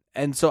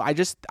 And so I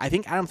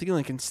think Adam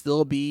Thielen can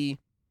still be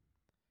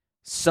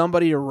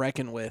somebody to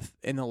reckon with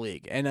in the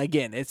league. And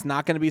again, it's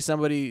not going to be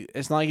somebody.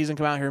 It's not like he's going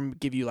to come out here and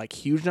give you like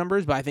huge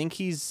numbers, but I think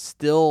he's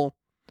still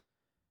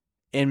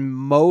in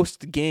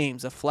most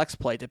games a flex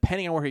play,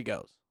 depending on where he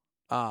goes.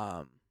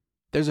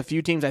 There's a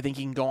few teams I think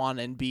he can go on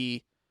and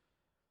be,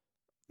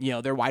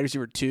 their wide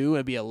receiver 2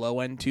 and be a low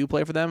end 2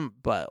 play for them.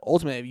 But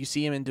ultimately, if you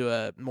see him into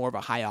a more of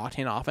a high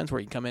octane offense where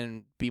he can come in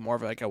and be more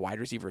of like a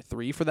wide receiver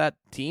 3 for that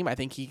team, I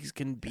think he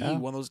can be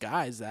one of those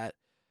guys that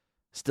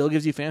still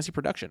gives you fantasy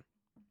production.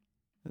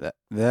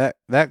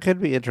 That could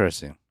be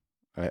interesting.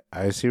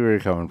 I see where you're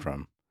coming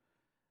from.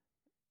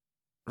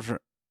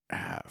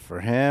 For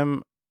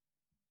him,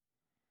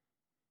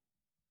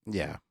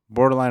 yeah,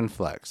 borderline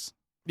flex.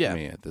 Yeah, I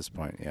mean, at this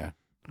point, yeah.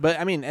 But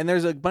I mean, and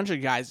there's a bunch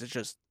of guys that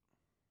just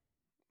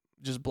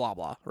blah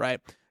blah, right?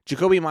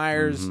 Jacoby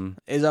Myers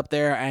is up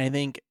there, and I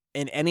think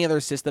in any other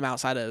system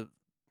outside of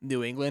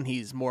New England,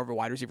 he's more of a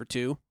wide receiver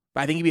 2.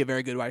 But I think he'd be a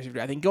very good wide receiver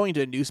 2. I think going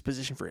to a new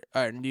position for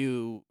a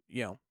new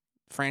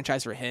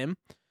franchise for him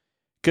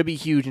could be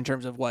huge in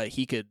terms of what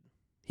he could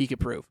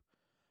prove.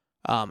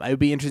 It would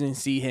be interesting to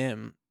see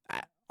him.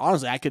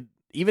 Honestly, I could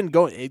even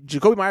go.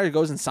 Jacoby Myers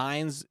goes and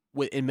signs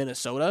in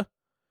Minnesota,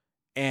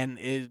 and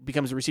it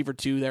becomes a receiver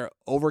 2 there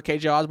over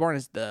KJ Osborne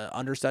as the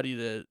understudy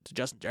to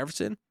Justin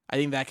Jefferson. I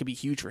think that could be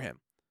huge for him.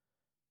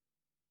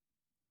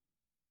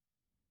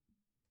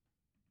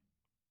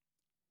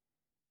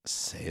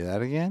 Say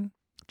that again?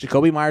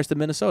 Jacoby Myers to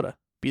Minnesota.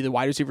 Be the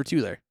wide receiver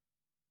 2 there.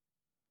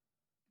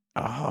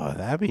 Oh,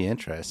 that'd be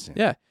interesting.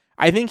 Yeah.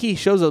 I think he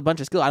shows a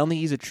bunch of skill. I don't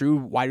think he's a true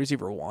wide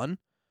receiver 1,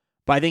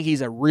 but I think he's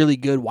a really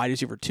good wide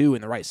receiver 2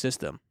 in the right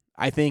system.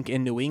 I think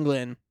in New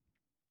England,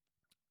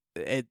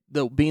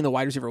 being the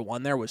wide receiver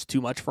 1 there was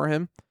too much for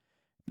him.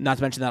 Not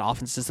to mention that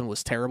offense system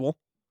was terrible.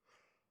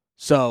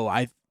 So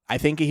I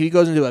think if he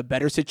goes into a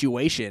better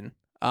situation,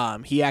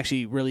 he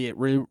actually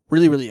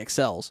really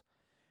excels.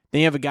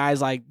 Then you have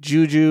guys like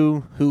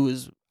Juju, who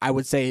is, I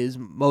would say, is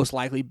most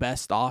likely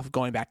best off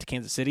going back to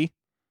Kansas City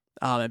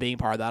and being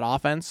part of that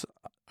offense.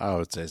 I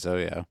would say so,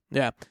 yeah.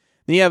 Yeah.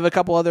 Then Then you have a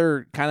couple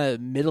other kind of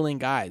middling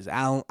guys.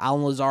 Alan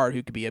Lazard,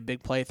 who could be a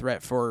big play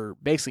threat for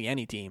basically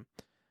any team.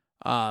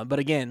 But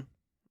again,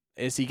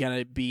 is he going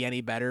to be any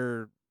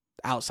better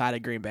outside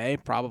of Green Bay?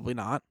 Probably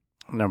not.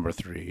 Number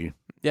 3.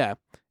 Yeah.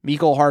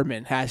 Mecole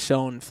Hardman has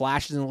shown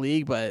flashes in the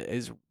league, but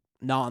is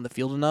not on the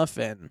field enough,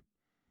 and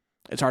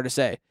it's hard to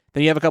say.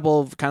 Then you have a couple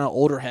of kind of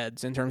older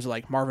heads in terms of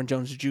like Marvin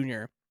Jones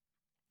Jr.,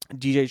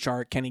 DJ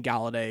Chark, Kenny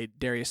Galladay,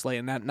 Darius Slay,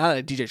 and not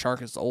that DJ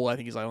Chark is old. I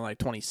think he's only like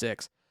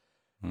 26.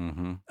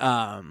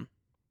 Mm-hmm.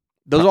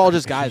 Those are all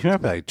just guys. He might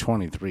be like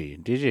 23.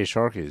 DJ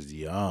Chark is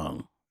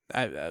young.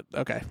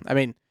 Okay. I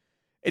mean,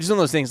 it's just one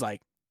of those things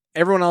like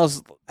everyone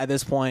else at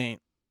this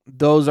point,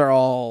 those are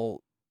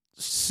all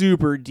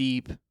super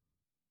deep,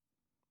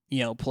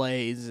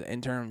 plays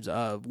in terms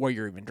of where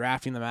you're even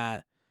drafting them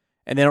at,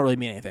 and they don't really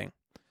mean anything.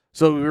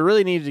 So what we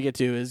really needed to get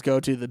to is go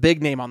to the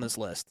big name on this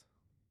list,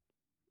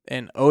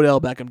 and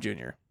Odell Beckham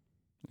Jr.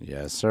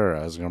 Yes, sir.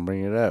 I was going to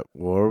bring it up.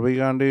 What are we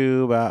going to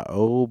do about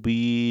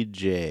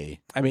OBJ?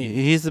 I mean,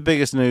 he's the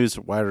biggest news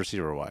wide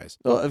receiver-wise.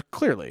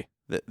 Clearly.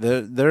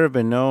 There have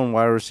been known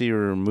wide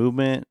receiver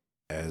movement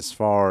as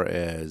far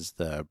as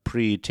the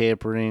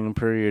pre-tampering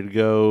period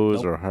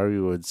goes, or how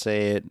you would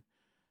say it.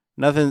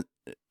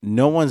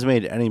 No one's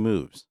made any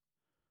moves.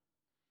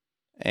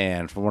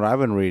 And from what I've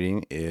been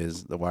reading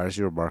is the wide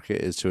receiver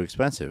market is too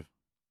expensive.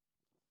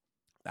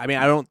 I mean,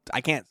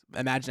 I can't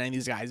imagine any of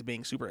these guys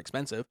being super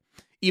expensive.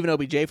 Even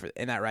OBJ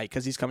in that, right?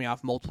 Because he's coming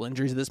off multiple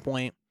injuries at this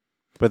point.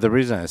 But the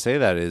reason I say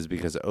that is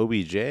because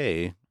OBJ,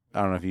 I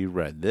don't know if you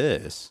read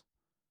this,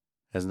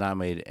 has not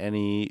made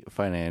any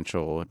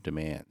financial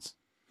demands.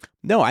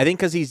 No, I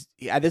think because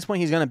at this point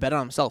he's going to bet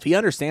on himself. He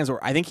understands where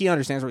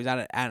he's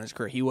at in his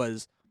career. He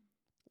was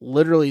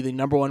literally the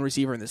number one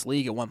receiver in this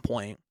league at one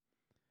point.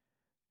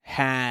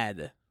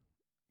 Had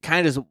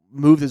kind of just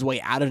moved his way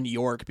out of New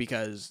York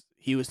because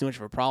he was too much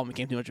of a problem,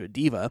 became too much of a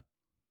diva.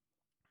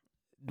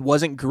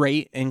 Wasn't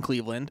great in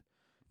Cleveland.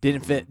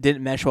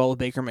 Didn't mesh well with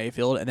Baker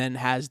Mayfield, and then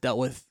has dealt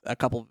with a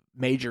couple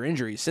major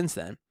injuries since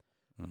then.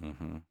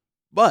 Mm-hmm.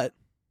 But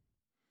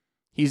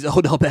he's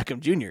Odell Beckham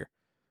Jr.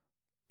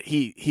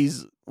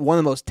 He's one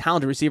of the most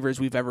talented receivers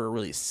we've ever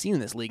really seen in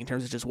this league in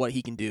terms of just what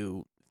he can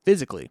do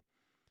physically.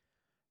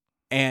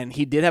 And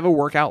he did have a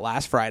workout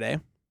last Friday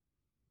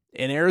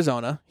in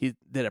Arizona. He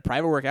did a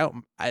private workout.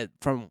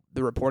 From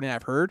the reporting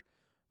I've heard,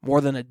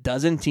 more than a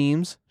dozen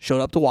teams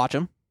showed up to watch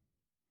him.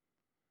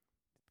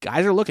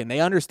 Guys are looking.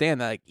 They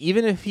understand that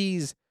even if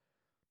he's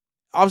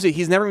never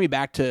going to be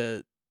back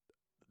to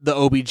the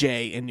OBJ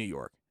in New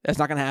York. That's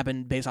not going to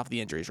happen based off the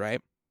injuries,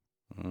 right?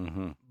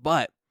 Mm-hmm.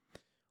 But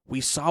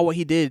we saw what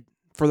he did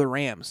for the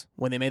Rams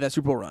when they made that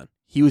Super Bowl run.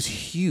 He was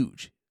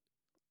huge,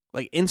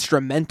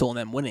 instrumental in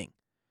them winning,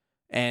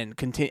 and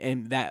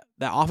that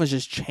offense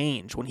just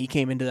changed when he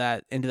came into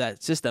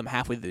that system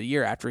halfway through the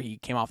year after he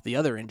came off the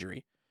other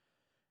injury.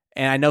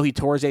 And I know he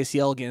tore his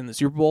ACL again in the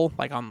Super Bowl,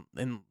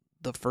 in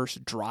the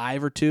first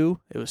drive or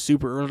two. It was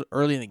super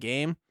early in the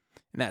game,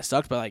 and that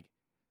sucked, but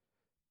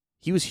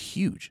he was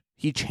huge.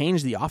 He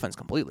changed the offense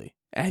completely.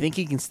 And I think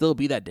he can still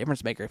be that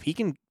difference maker. If he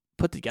can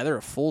put together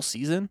a full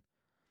season,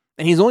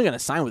 and he's only going to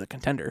sign with a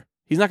contender.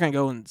 He's not going to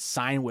go and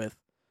sign with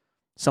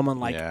someone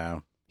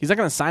he's not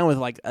going to sign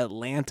with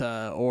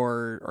Atlanta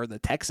or the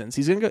Texans.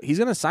 He's going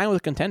to sign with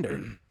a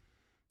contender.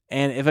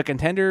 And if a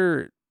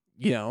contender,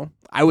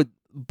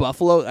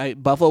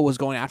 Buffalo was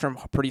going after him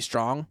pretty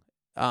strong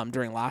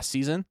during last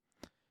season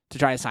to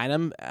try to sign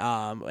him,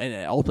 and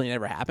it ultimately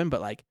never happened.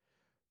 But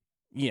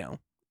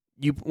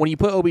when you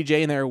put OBJ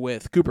in there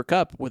with Cooper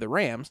Kupp with the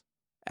Rams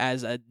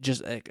as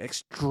just an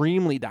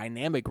extremely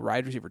dynamic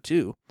wide receiver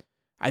too,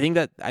 I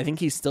think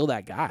he's still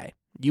that guy.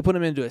 You put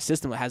him into a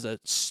system that has a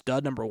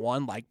stud number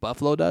one like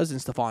Buffalo does in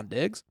Stephon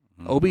Diggs,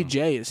 OBJ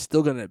is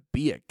still going to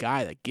be a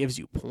guy that gives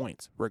you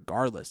points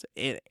regardless,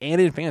 and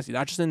in fantasy,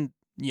 not just in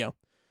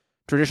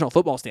traditional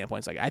football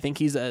standpoints. I think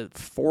he's a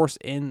force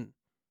in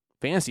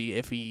fantasy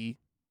if he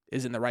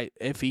is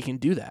if he can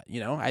do that.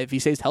 If he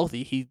stays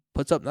healthy, he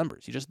puts up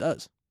numbers. He just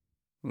does.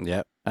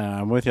 Yep,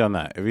 I'm with you on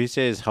that. If he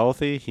stays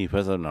healthy, he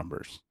puts up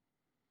numbers,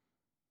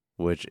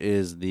 which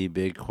is the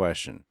big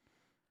question.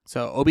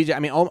 So OBJ,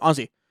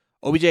 honestly,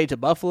 OBJ to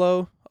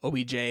Buffalo,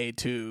 OBJ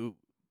to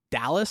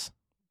Dallas,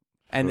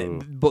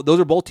 and those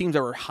are both teams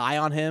that were high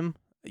on him.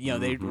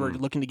 They were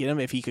looking to get him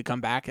if he could come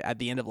back at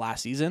the end of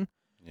last season.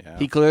 Yeah.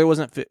 He clearly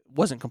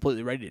wasn't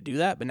completely ready to do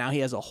that, but now he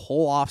has a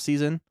whole off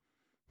season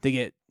to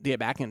get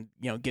back and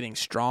getting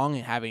strong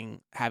and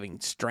having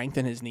strength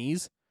in his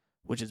knees,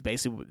 which is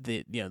basically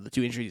the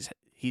two injuries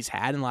he's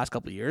had in the last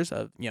couple of years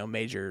of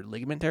major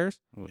ligament tears.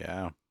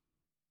 Yeah.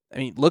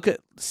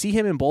 See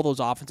him in both those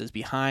offenses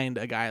behind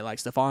a guy like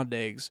Stephon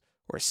Diggs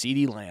or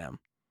CeeDee Lamb,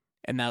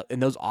 and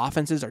those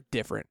offenses are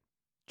different,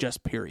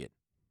 just period.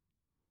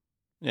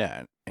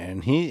 Yeah,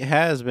 and he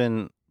has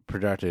been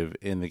productive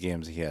in the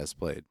games he has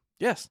played.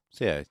 Yes.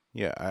 So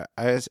yeah,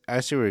 I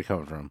see where you're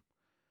coming from.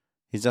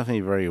 He's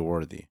definitely very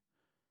worthy.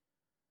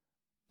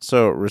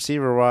 So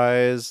receiver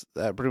wise,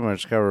 that pretty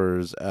much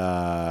covers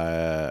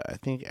I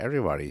think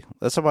everybody.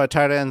 Let's talk about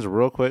tight ends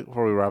real quick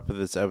before we wrap up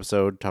this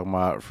episode. Talking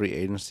about free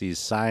agency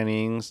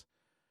signings.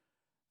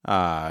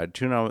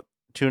 Tune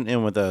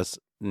in with us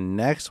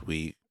next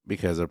week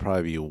because there'll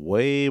probably be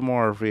way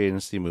more free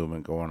agency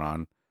movement going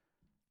on.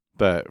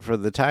 But for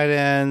the tight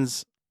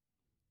ends,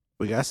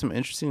 we got some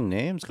interesting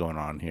names going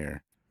on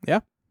here. Yeah.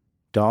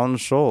 Dalton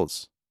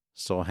Schultz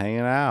still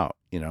hanging out,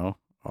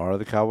 Are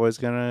the Cowboys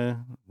going to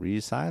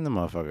re-sign the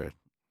motherfucker?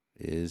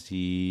 Is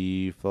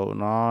he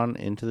floating on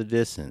into the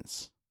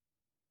distance?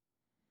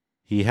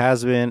 He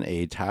has been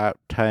a top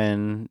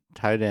 10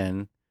 tight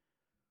end.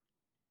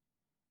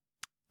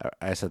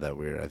 I said that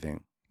weird, I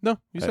think. No,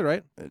 you said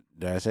right.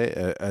 Did I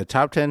say a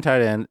top 10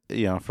 tight end,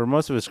 for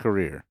most of his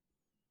career?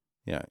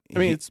 Yeah. I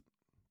mean, it's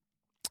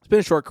been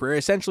a short career.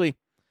 Essentially,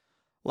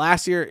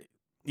 last year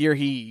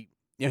he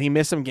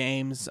missed some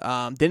games.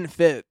 Didn't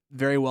fit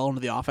very well into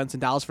the offense in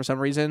Dallas for some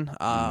reason.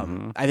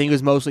 I think it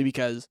was mostly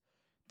because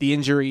the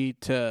injury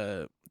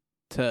to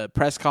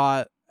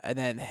Prescott and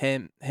then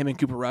him and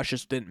Cooper Rush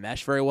just didn't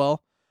mesh very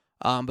well.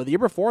 But the year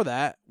before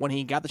that, when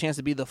he got the chance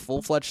to be the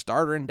full-fledged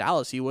starter in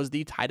Dallas, he was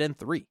the tight end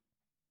 3.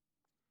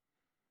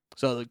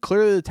 So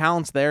clearly the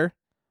talent's there.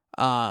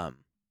 I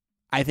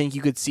think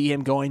you could see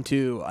him going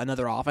to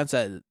another offense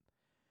that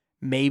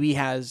maybe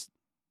has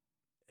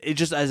it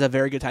just as a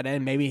very good tight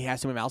end. Maybe he has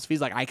some mouse fees.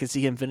 Like I could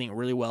see him fitting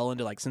really well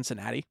into like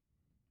Cincinnati,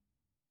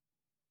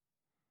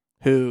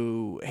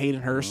 who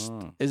Hayden Hurst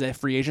is a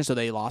free agent, so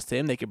they lost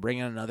him. They could bring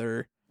in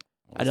another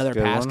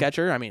pass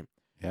catcher. I mean,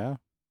 yeah.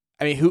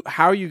 I mean,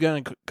 how are you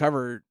going to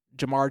cover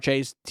Jamar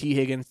Chase, T.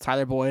 Higgins,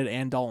 Tyler Boyd,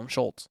 and Dalton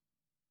Schultz?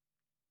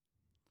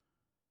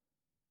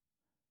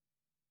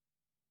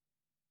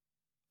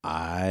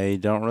 I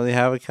don't really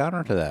have a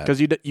counter to that because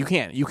you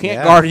can't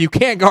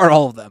guard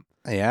all of them.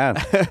 Yeah,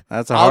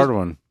 that's a hard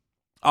one.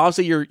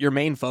 Obviously, your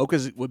main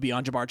focus would be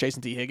on Jamar Chase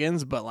and T.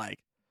 Higgins, but like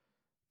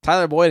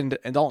Tyler Boyd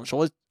and Dalton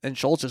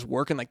Schultz just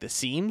working like the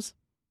seams.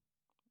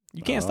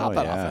 You can't stop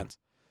that offense.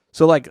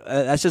 So like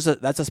that's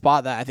a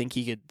spot that I think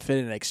he could fit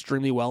in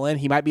extremely well in.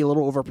 He might be a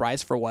little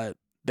overpriced for what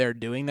they're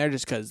doing there,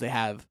 just because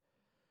they're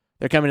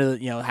coming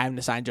to having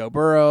to sign Joe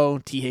Burrow.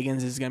 T.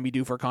 Higgins is going to be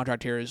due for a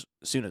contract here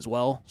soon as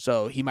well,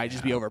 so he might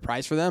just be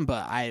overpriced for them.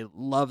 But I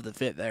love the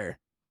fit there.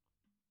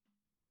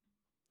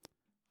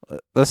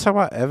 Let's talk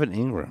about Evan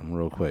Ingram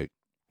real quick.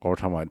 Or we're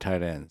talking about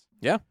tight ends.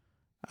 Yeah.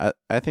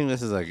 I think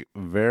this is like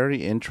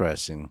very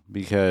interesting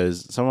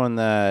because someone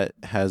that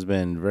has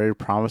been very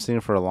promising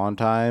for a long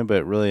time,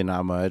 but really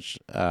not much,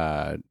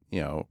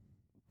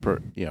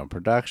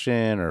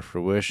 production or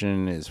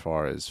fruition as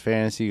far as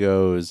fantasy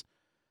goes.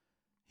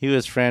 He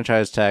was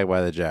franchise tagged by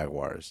the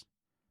Jaguars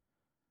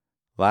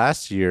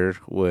last year,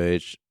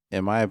 which,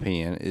 in my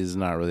opinion, is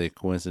not really a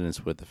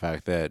coincidence with the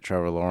fact that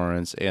Trevor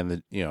Lawrence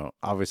and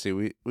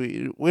obviously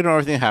we know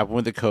everything happened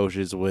with the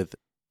coaches with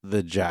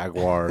the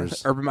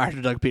Jaguars. Urban Meyer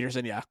to Doug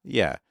Peterson, yeah.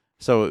 Yeah.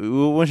 So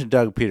we went to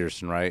Doug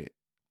Peterson, right?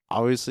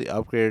 Obviously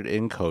upgraded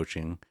in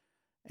coaching.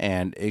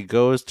 And it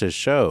goes to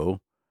show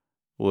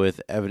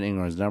with Evan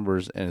Ingram's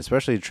numbers, and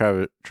especially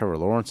Trevor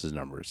Lawrence's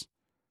numbers.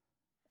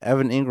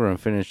 Evan Ingram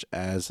finished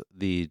as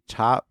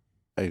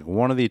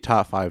one of the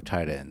top 5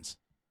 tight ends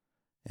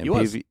in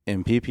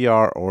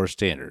PPR or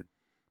standard.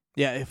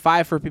 Yeah,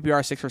 5 for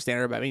PPR, 6 for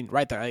standard. But I mean,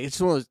 right there, it's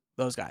just one of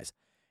those guys.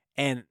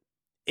 And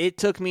it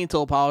took me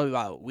until probably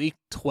about week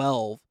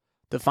 12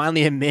 to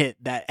finally admit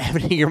that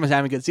Evan Ingram was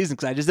having a good season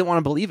because I just didn't want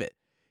to believe it.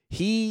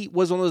 He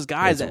was one of those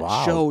guys that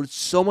showed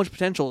so much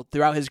potential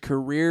throughout his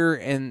career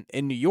in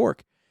New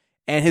York.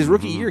 And his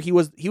rookie year, he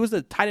was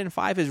the tight end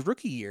 5 his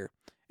rookie year.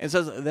 And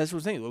so that's what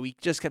I'm saying. We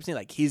just kept saying,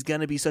 like, he's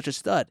going to be such a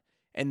stud.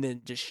 And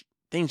then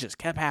things just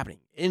kept happening.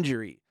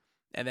 Injury.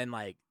 And then,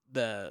 like,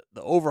 the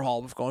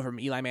overhaul of going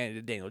from Eli Manning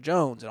to Daniel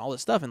Jones and all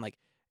this stuff. And, like,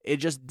 it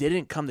just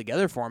didn't come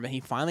together for him. And he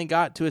finally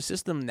got to a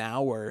system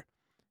now where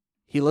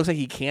he looks like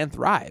he can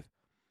thrive.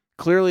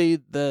 Clearly,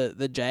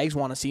 the Jags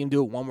want to see him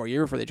do it one more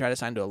year before they try to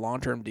sign to a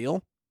long-term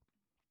deal.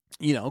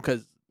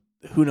 Because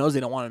who knows? They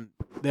don't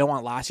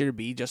want last year to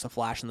be just a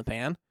flash in the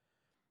pan.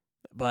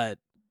 But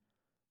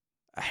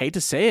I hate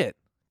to say it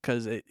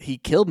because he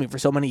killed me for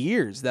so many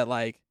years that,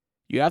 like,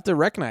 you have to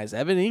recognize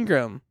Evan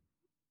Ingram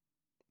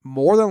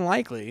more than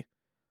likely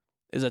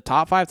is a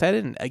top 5 tight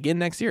end again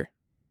next year.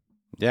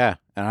 Yeah,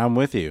 and I'm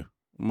with you.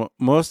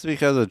 Mostly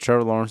because of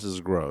Trevor Lawrence's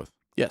growth.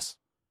 Yes.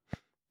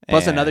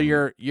 Plus another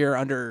year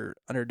under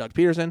Doug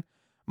Peterson.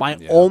 My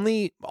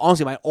only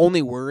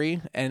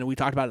worry, and we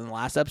talked about it in the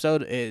last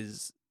episode,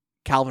 is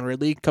Calvin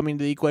Ridley coming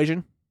to the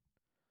equation.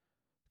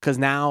 Because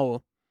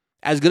now,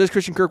 as good as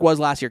Christian Kirk was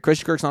last year,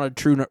 Christian Kirk's not a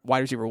true wide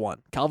receiver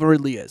 1. Calvin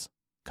Ridley is.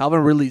 Calvin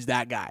Ridley's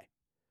that guy.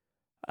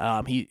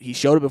 He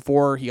showed it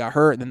before he got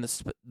hurt, and then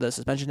the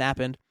suspension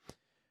happened.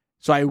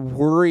 So I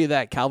worry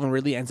that Calvin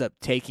Ridley ends up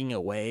taking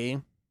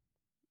away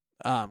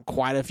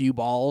quite a few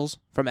balls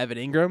from Evan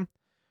Ingram.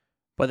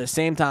 But at the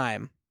same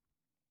time,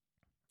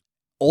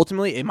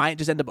 ultimately, it might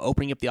just end up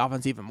opening up the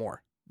offense even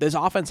more. This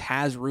offense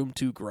has room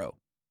to grow,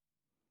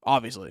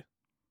 obviously.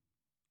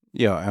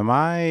 Yo, am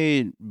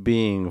I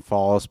being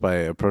false by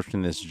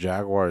approaching this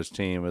Jaguars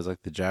team as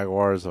like the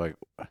Jaguars? Like,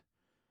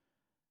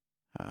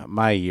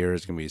 my year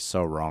is gonna be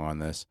so wrong on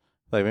this.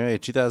 Like maybe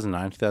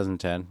 2009,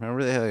 2010.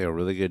 Remember they had like a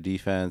really good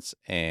defense,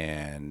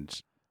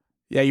 and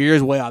Yeah, your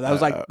year's way off. That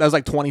was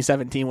like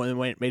 2017 when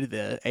they made it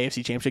the AFC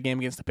Championship game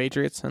against the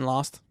Patriots and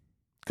lost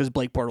because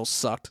Blake Bortles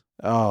sucked.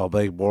 oh,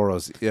 Blake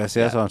Bortles. Yeah, see,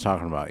 that's what I'm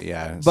talking about.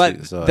 Yeah,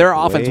 But so, their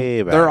like, offense,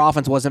 way back. their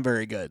offense wasn't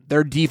very good.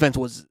 Their defense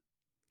was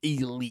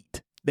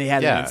elite. They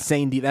had an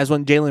insane defense. That's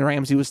when Jalen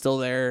Ramsey was still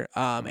there.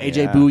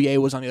 AJ Bouye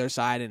was on the other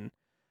side, and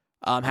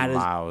had his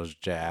Miles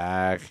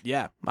Jack.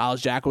 Yeah,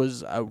 Miles Jack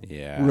was a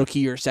Yeah,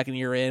 rookie or second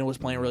year in, was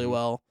playing really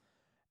well.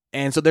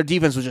 And so their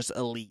defense was just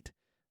elite.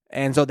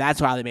 And so that's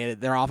why they made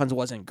it. Their offense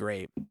wasn't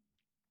great.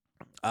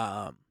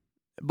 But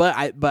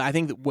I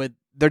think that with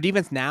their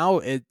defense now,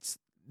 it's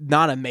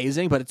not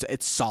amazing, but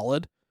it's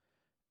solid.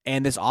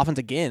 And this offense,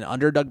 again,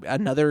 under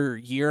another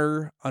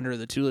year under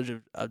the tutelage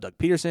of Doug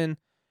Peterson,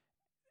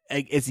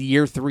 it's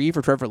year 3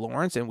 for Trevor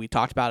Lawrence, and we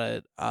talked about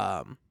it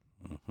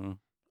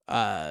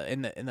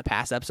in the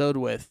past episode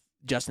with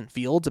Justin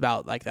Fields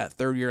about like that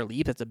 3rd-year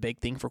leap. That's a big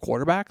thing for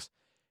quarterbacks.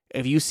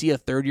 If you see a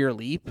 3rd-year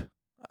leap,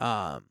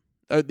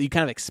 you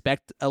kind of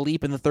expect a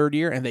leap in the 3rd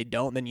year, and they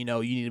don't, then you know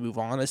you need to move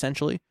on.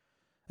 Essentially,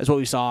 that's what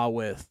we saw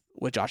with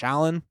Josh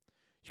Allen.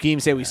 You can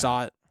even say we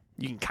saw it.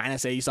 You can kind of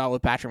say you saw it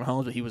with Patrick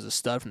Mahomes, but he was a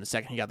stud from the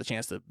second he got the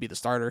chance to be the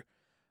starter.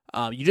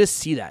 You just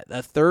see that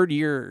the 3rd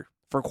year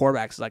for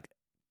quarterbacks, like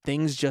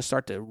things just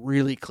start to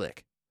really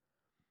click.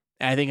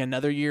 And I think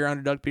another year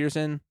under Doug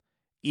Peterson,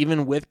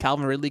 even with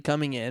Calvin Ridley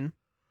coming in,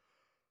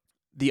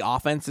 the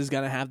offense is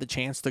going to have the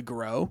chance to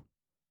grow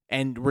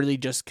and really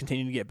just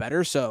continue to get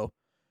better. So,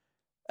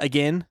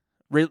 again,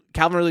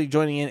 Calvin Ridley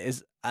joining in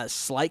is a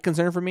slight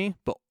concern for me,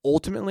 but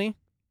ultimately,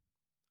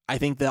 I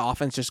think the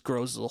offense just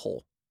grows as a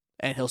whole,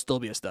 and he'll still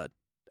be a stud.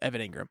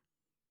 Evan Ingram.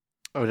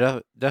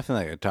 Oh,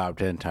 definitely like a top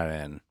 10 tight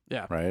end.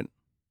 Yeah. Right?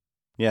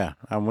 Yeah,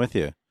 I'm with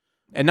you.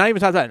 And not even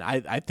top 10.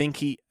 I think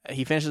he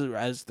finishes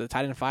as the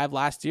tight end 5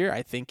 last year.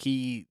 I think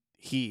he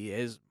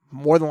is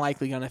more than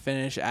likely going to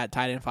finish at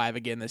tight end 5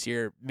 again this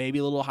year, maybe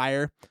a little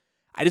higher.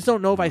 I just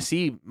don't know if I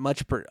see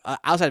much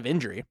outside of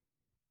injury,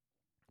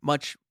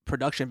 much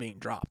production being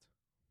dropped.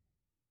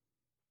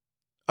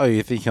 Oh,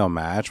 you think he'll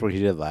match what he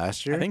did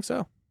last year? I think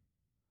so.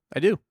 I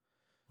do.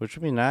 Which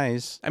would be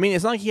nice. I mean,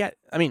 it's not like he had.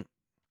 I mean,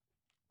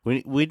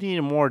 we need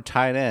more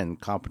tight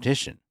end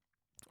competition.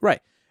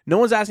 Right. No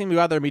one's asking me to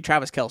go out there and be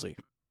Travis Kelce.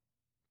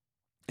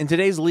 In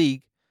today's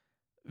league,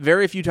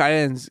 very few tight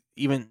ends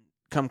even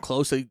come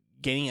close to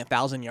gaining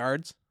 1,000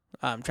 yards.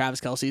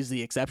 Travis Kelce is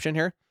the exception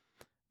here.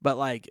 But,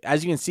 like,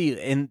 as you can see,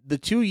 in the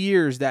 2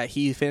 years that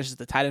he finishes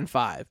the tight end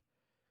 5,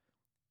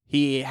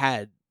 he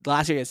had,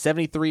 last year he had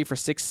 73 for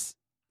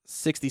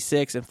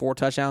 666 and 4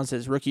 touchdowns.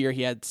 His rookie year,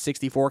 he had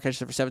 64 catches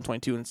for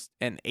 722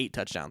 and 8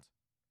 touchdowns.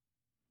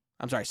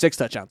 I'm sorry, 6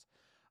 touchdowns.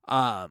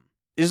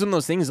 It's one of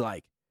those things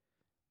like,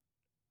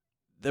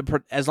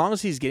 as long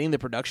as he's getting the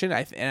production,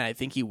 and I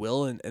think he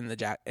will in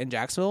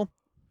Jacksonville,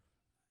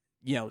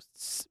 you know,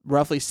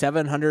 roughly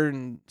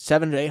 700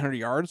 to 800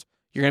 yards,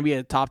 you're going to be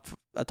a top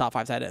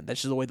 5 tight end.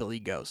 That's just the way the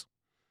league goes.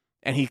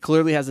 And he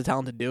clearly has the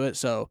talent to do it.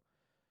 So,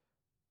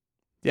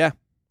 yeah,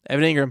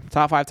 Evan Ingram,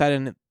 top 5 tight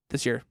end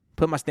this year.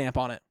 Put my stamp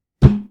on it.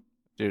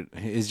 Dude,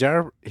 his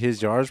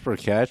yards per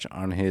catch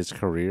on his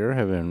career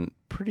have been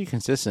pretty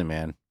consistent,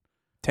 man.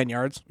 10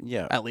 yards?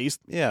 Yeah. At least?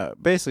 Yeah,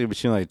 basically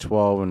between like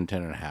 12 and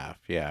 10.5.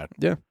 Yeah.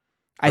 Yeah.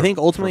 I think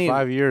ultimately for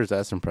 5 years,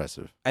 that's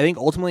impressive. I think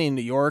ultimately in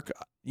New York,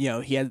 you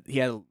know, he had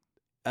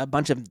a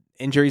bunch of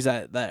injuries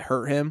that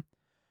hurt him.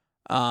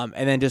 And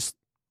then just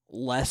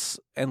less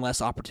and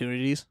less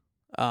opportunities.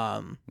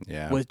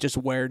 With just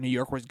where New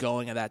York was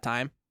going at that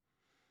time.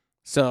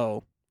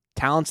 So,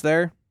 talent's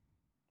there.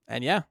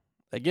 And yeah,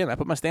 again, I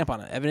put my stamp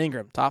on it. Evan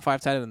Ingram, top 5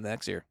 tight end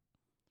next year.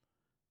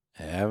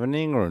 Evan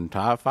Ingram,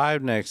 top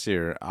 5 next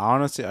year.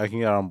 Honestly, I can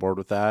get on board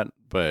with that,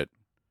 but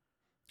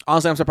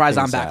honestly, I'm surprised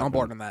I'm back on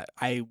board on that.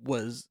 I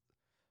was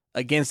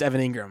against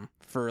Evan Ingram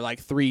for like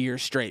 3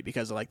 years straight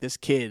because of like this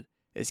kid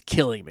is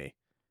killing me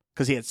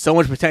because he had so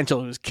much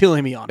potential. It was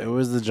killing me on it. It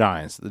was the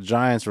Giants. The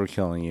Giants were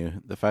killing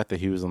you. The fact that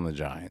he was on the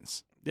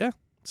Giants. Yeah.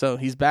 So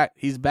he's back.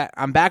 He's back.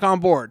 I'm back on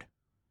board.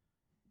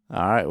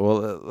 All right.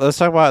 Well, let's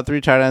talk about 3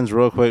 tight ends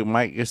real quick.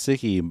 Mike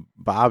Gesicki,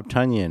 Bob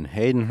Tunyon,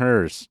 Hayden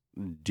Hurst.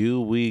 Do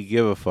we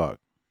give a fuck?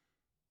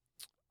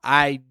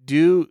 I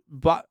do,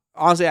 but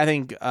honestly, I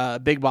think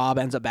Big Bob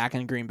ends up back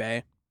in Green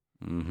Bay.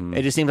 Mm-hmm.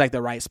 It just seems like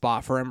the right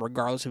spot for him,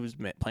 regardless of who's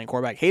playing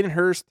quarterback. Hayden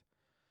Hurst,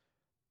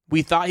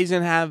 we thought he's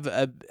going to have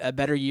a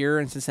better year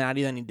in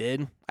Cincinnati than he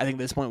did. I think at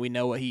this point we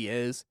know what he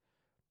is.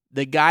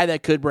 The guy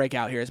that could break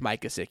out here is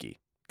Mike Gesicki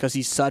because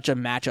he's such a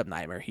matchup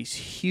nightmare. He's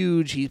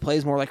huge. He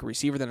plays more like a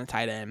receiver than a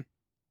tight end.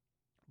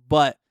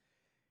 But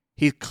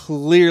he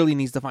clearly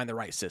needs to find the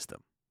right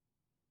system.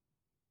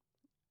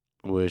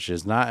 Which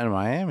is not in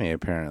Miami,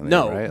 apparently.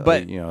 No, right?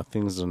 but like,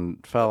 things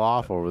fell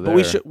off over there.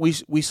 But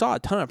we saw a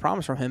ton of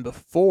promise from him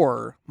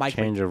before Mike.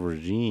 Change of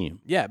regime.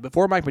 Yeah,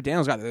 before Mike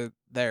McDaniels got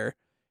there,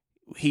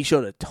 he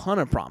showed a ton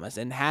of promise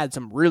and had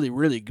some really,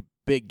 really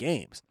big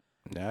games.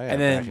 Yeah,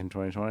 And then- back in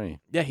 2020.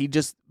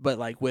 Yeah, but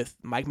like with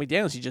Mike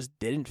McDaniels, he just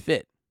didn't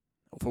fit.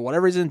 For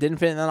whatever reason, didn't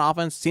fit in that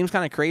offense. Seems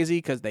kind of crazy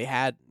because they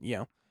had,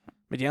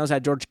 McDaniels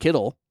had George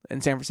Kittle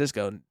in San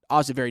Francisco, and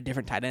obviously very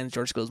different tight ends.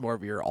 George Kittle is more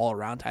of your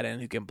all-around tight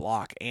end who can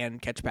block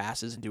and catch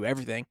passes and do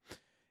everything.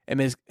 And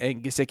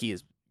Gesicki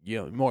is,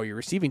 more your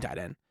receiving tight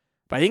end.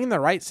 But I think in the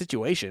right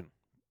situation,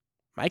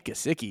 Mike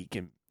Gesicki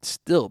can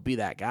still be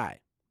that guy.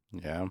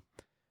 Yeah.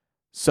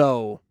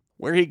 So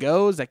where he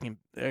goes,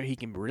 he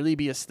can really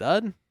be a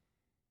stud.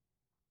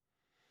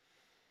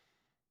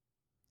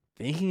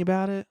 Thinking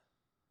about it,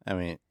 I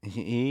mean,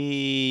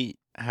 he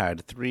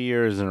had 3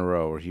 years in a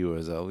row where he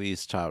was at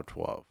least top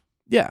 12.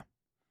 yeah.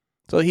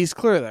 So he's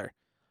clear there.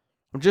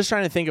 I'm just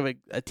trying to think of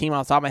a team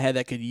off the top of my head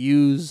that could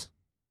use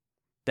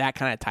that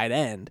kind of tight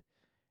end,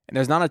 and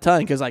there's not a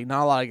ton because like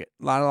not a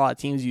lot of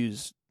teams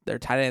use their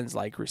tight ends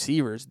like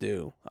receivers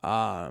do.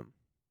 I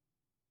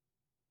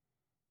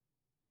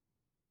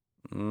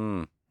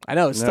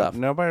know it's tough.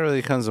 Nobody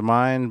really comes to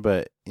mind,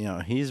 but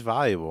he's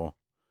valuable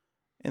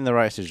in the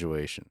right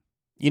situation.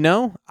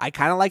 I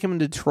kind of like him in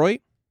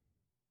Detroit.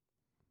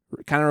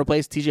 Kind of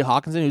replace T.J.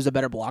 Hawkinson, who's a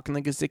better blocker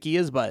than Gesicki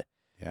is, but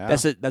Yeah.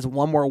 that's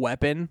one more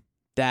weapon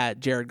that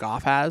Jared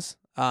Goff has.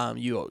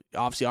 You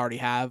obviously already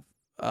have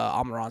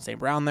Amon-Ra St.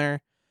 Brown there.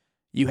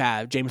 You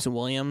have Jameson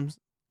Williams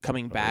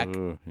coming back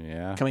Ooh,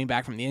 yeah.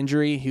 from the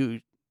injury,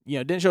 who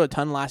didn't show a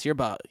ton last year,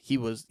 but he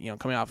was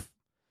coming off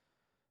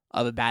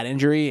of a bad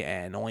injury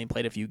and only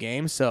played a few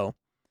games. So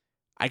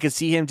I could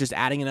see him just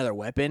adding another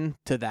weapon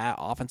to that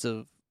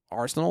offensive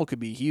arsenal could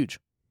be huge.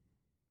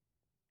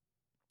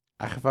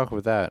 I can fuck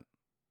with that.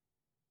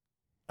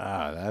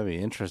 That'd be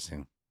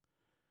interesting.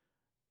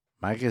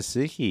 Mike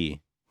Gesicki.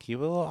 Keep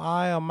a little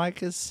eye on Mike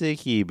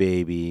Gesicki,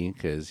 baby,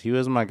 because he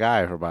was my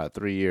guy for about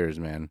 3 years,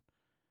 man.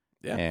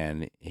 Yeah.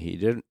 And he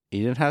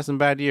didn't have some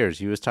bad years.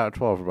 He was top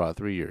 12 for about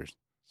 3 years.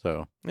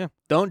 So Yeah,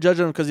 don't judge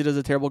him because he does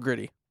a terrible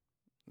gritty.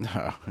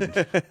 no,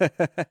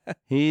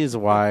 he's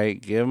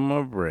white. Give him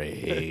a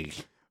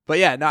break. But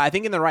yeah, no, I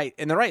think in the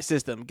right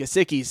system,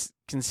 Gesicki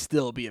can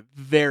still be a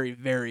very,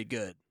 very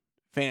good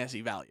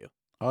fantasy value.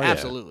 Oh,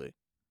 Absolutely.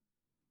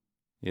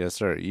 Yeah. Yes,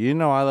 sir.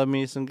 I love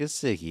me some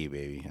Gesicki,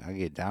 baby. I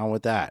get down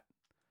with that.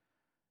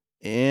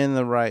 In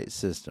the right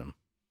system,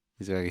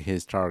 he's got to get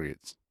his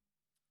targets.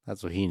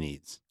 That's what he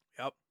needs.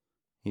 Yep.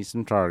 Needs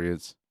some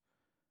targets.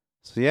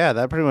 So yeah,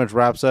 that pretty much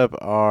wraps up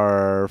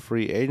our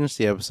free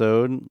agency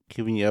episode,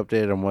 keeping you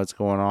updated on what's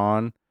going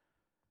on.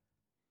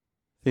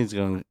 Things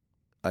going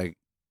to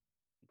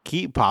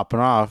keep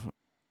popping off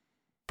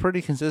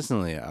pretty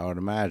consistently, I would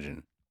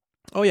imagine.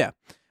 Oh yeah,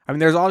 I mean,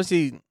 there's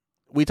obviously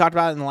we talked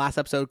about it in the last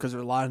episode because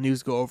there's a lot of news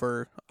to go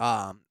over.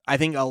 I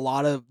think a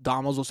lot of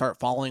dominoes will start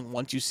falling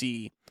once you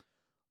see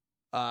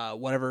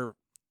whatever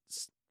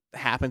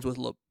happens with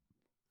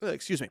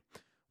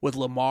with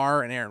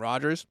Lamar and Aaron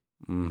Rodgers.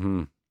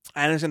 Mm-hmm.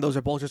 I understand those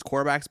are both just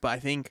quarterbacks, but I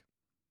think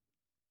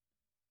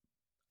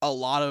a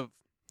lot of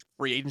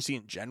free agency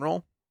in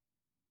general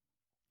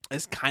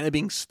is kind of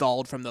being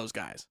stalled from those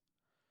guys.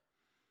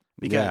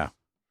 Because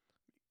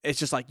it's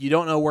just like you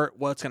don't know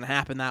what's going to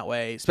happen that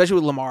way, especially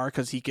with Lamar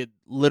because he could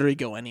literally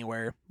go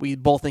anywhere. We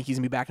both think he's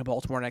going to be back in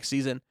Baltimore next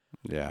season.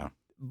 Yeah.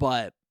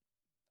 But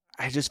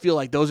I just feel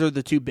like those are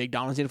the two big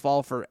dominoes to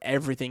fall for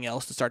everything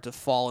else to start to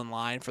fall in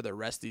line for the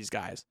rest of these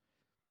guys.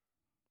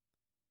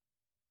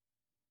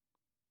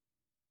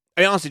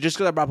 I mean, honestly, just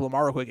because I brought up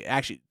Lamar real quick,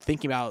 actually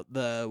thinking about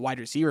the wide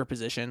receiver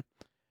position,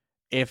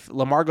 if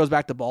Lamar goes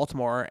back to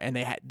Baltimore and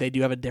they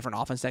do have a different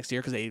offense next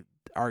year because they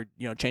are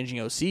changing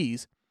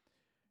OCs,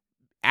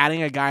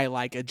 adding a guy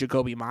like a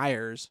Jacoby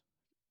Myers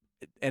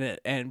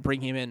and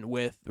bring him in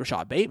with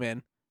Rashad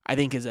Bateman, I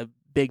think is a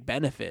big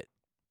benefit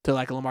to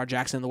like Lamar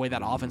Jackson, the way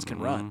that offense can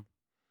run.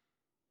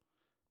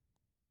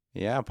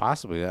 Yeah,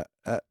 possibly.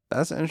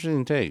 That's an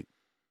interesting take.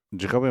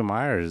 Jacoby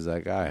Myers is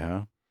that guy,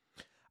 huh?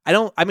 I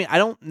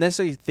don't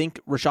necessarily think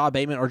Rashad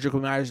Bateman or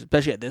Jacoby Myers,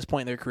 especially at this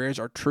point in their careers,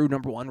 are true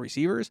number one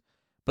receivers.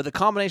 But the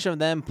combination of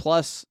them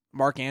plus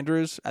Mark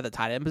Andrews at the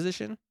tight end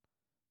position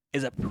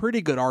is a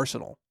pretty good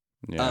arsenal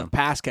of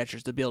pass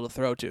catchers to be able to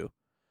throw to.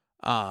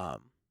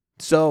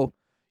 So,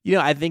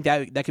 I think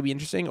that could be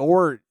interesting.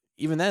 Or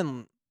even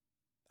then,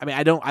 I mean,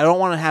 I don't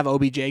want to have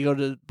OBJ go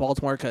to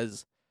Baltimore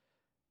because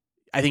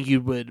I think you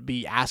would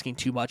be asking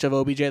too much of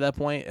OBJ at that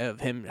point, of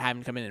him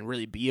having to come in and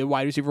really be a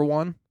wide receiver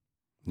one.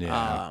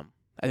 Yeah.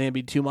 I think it'd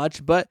be too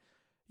much. But,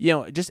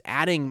 just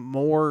adding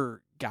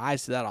more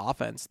guys to that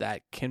offense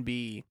that can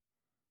be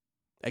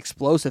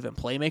explosive and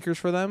playmakers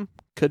for them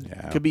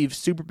could be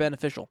super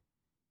beneficial.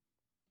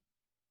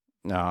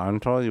 No, I'm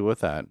totally with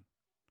that.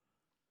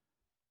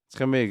 It's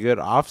going to be a good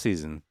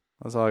offseason.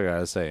 That's all I got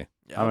to say.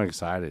 Yep. I'm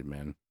excited,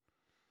 man.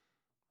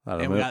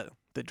 And we got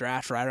the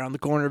draft right around the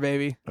corner,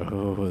 baby.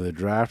 Oh, the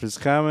draft is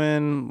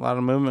coming. A lot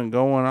of movement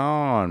going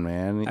on,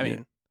 man. I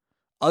mean,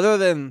 other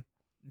than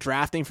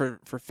drafting for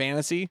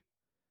fantasy,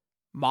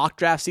 mock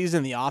draft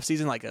season, the off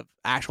season, like an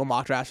actual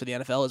mock draft for the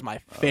NFL, is my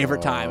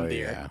favorite time of the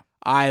year.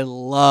 I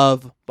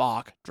love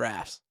mock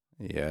drafts.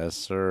 Yes,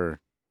 sir.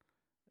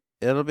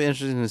 it'll be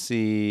interesting to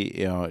see,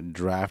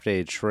 draft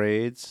day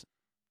trades.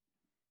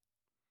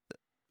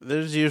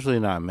 There's usually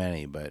not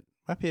many, but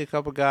might be a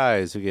couple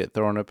guys who get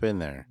thrown up in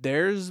there.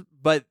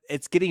 But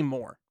it's getting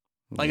more.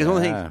 Like, it's one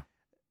of the things,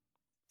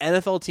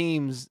 NFL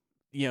teams,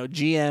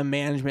 GM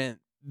management,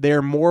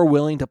 they're more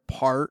willing to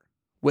part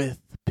with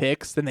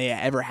picks than they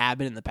ever have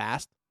been in the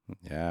past.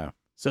 Yeah.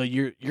 So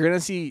you're going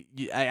to see,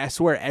 I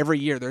swear, every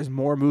year there's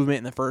more movement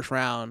in the first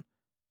round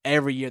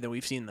every year than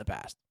we've seen in the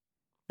past.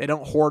 They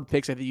don't hoard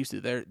picks like they used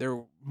to.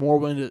 They're more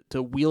willing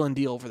to wheel and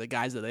deal for the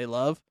guys that they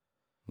love.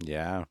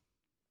 Yeah.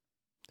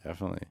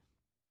 Definitely.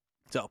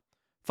 So,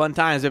 fun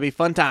times. It'll be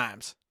fun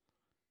times.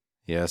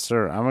 Yes,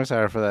 sir. I'm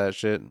excited for that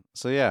shit.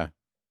 So, yeah.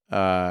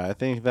 I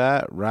think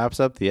that wraps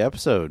up the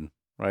episode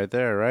right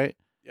there, right?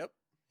 Yep.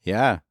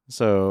 Yeah.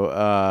 So,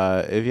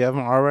 if you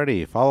haven't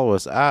already, follow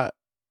us at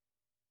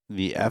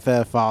the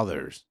FF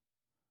Fathers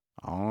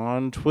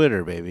on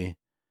Twitter, baby.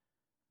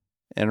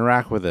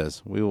 Interact with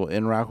us. We will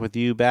interact with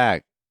you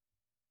back.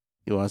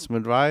 You want some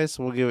advice?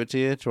 We'll give it to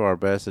you to our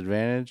best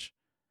advantage.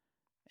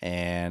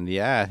 And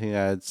yeah, I think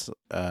that's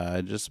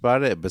just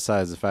about it.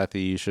 Besides the fact that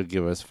you should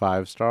give us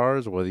 5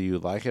 stars, whether you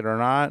like it or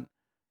not.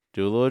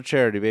 Do a little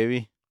charity,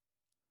 baby.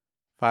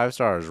 5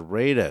 stars.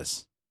 Rate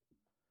us.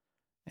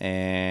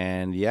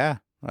 And yeah,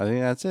 I think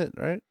that's it,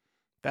 right?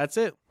 That's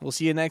it. We'll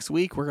see you next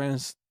week. We're going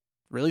to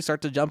really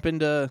start to jump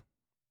into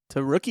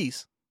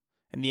rookies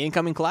and the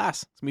incoming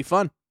class. It's going to be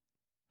fun.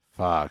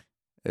 Fuck.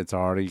 It's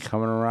already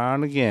coming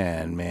around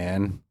again,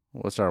 man.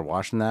 We'll start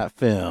watching that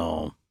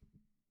film.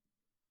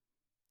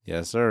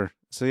 Yes, sir.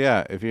 So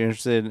yeah, if you're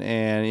interested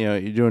in,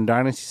 you're doing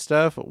dynasty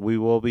stuff, we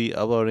will be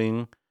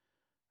uploading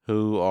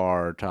who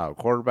our top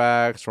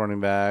quarterbacks, running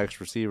backs,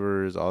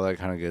 receivers, all that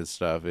kind of good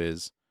stuff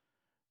is.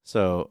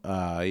 So,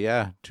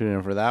 yeah, tune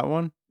in for that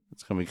one.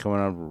 It's going to be coming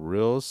up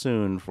real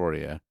soon for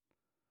you.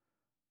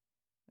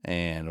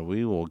 And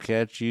we will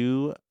catch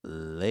you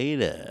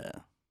later.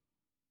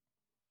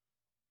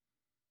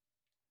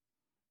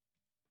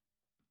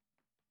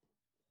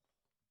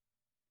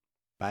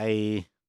 Bye.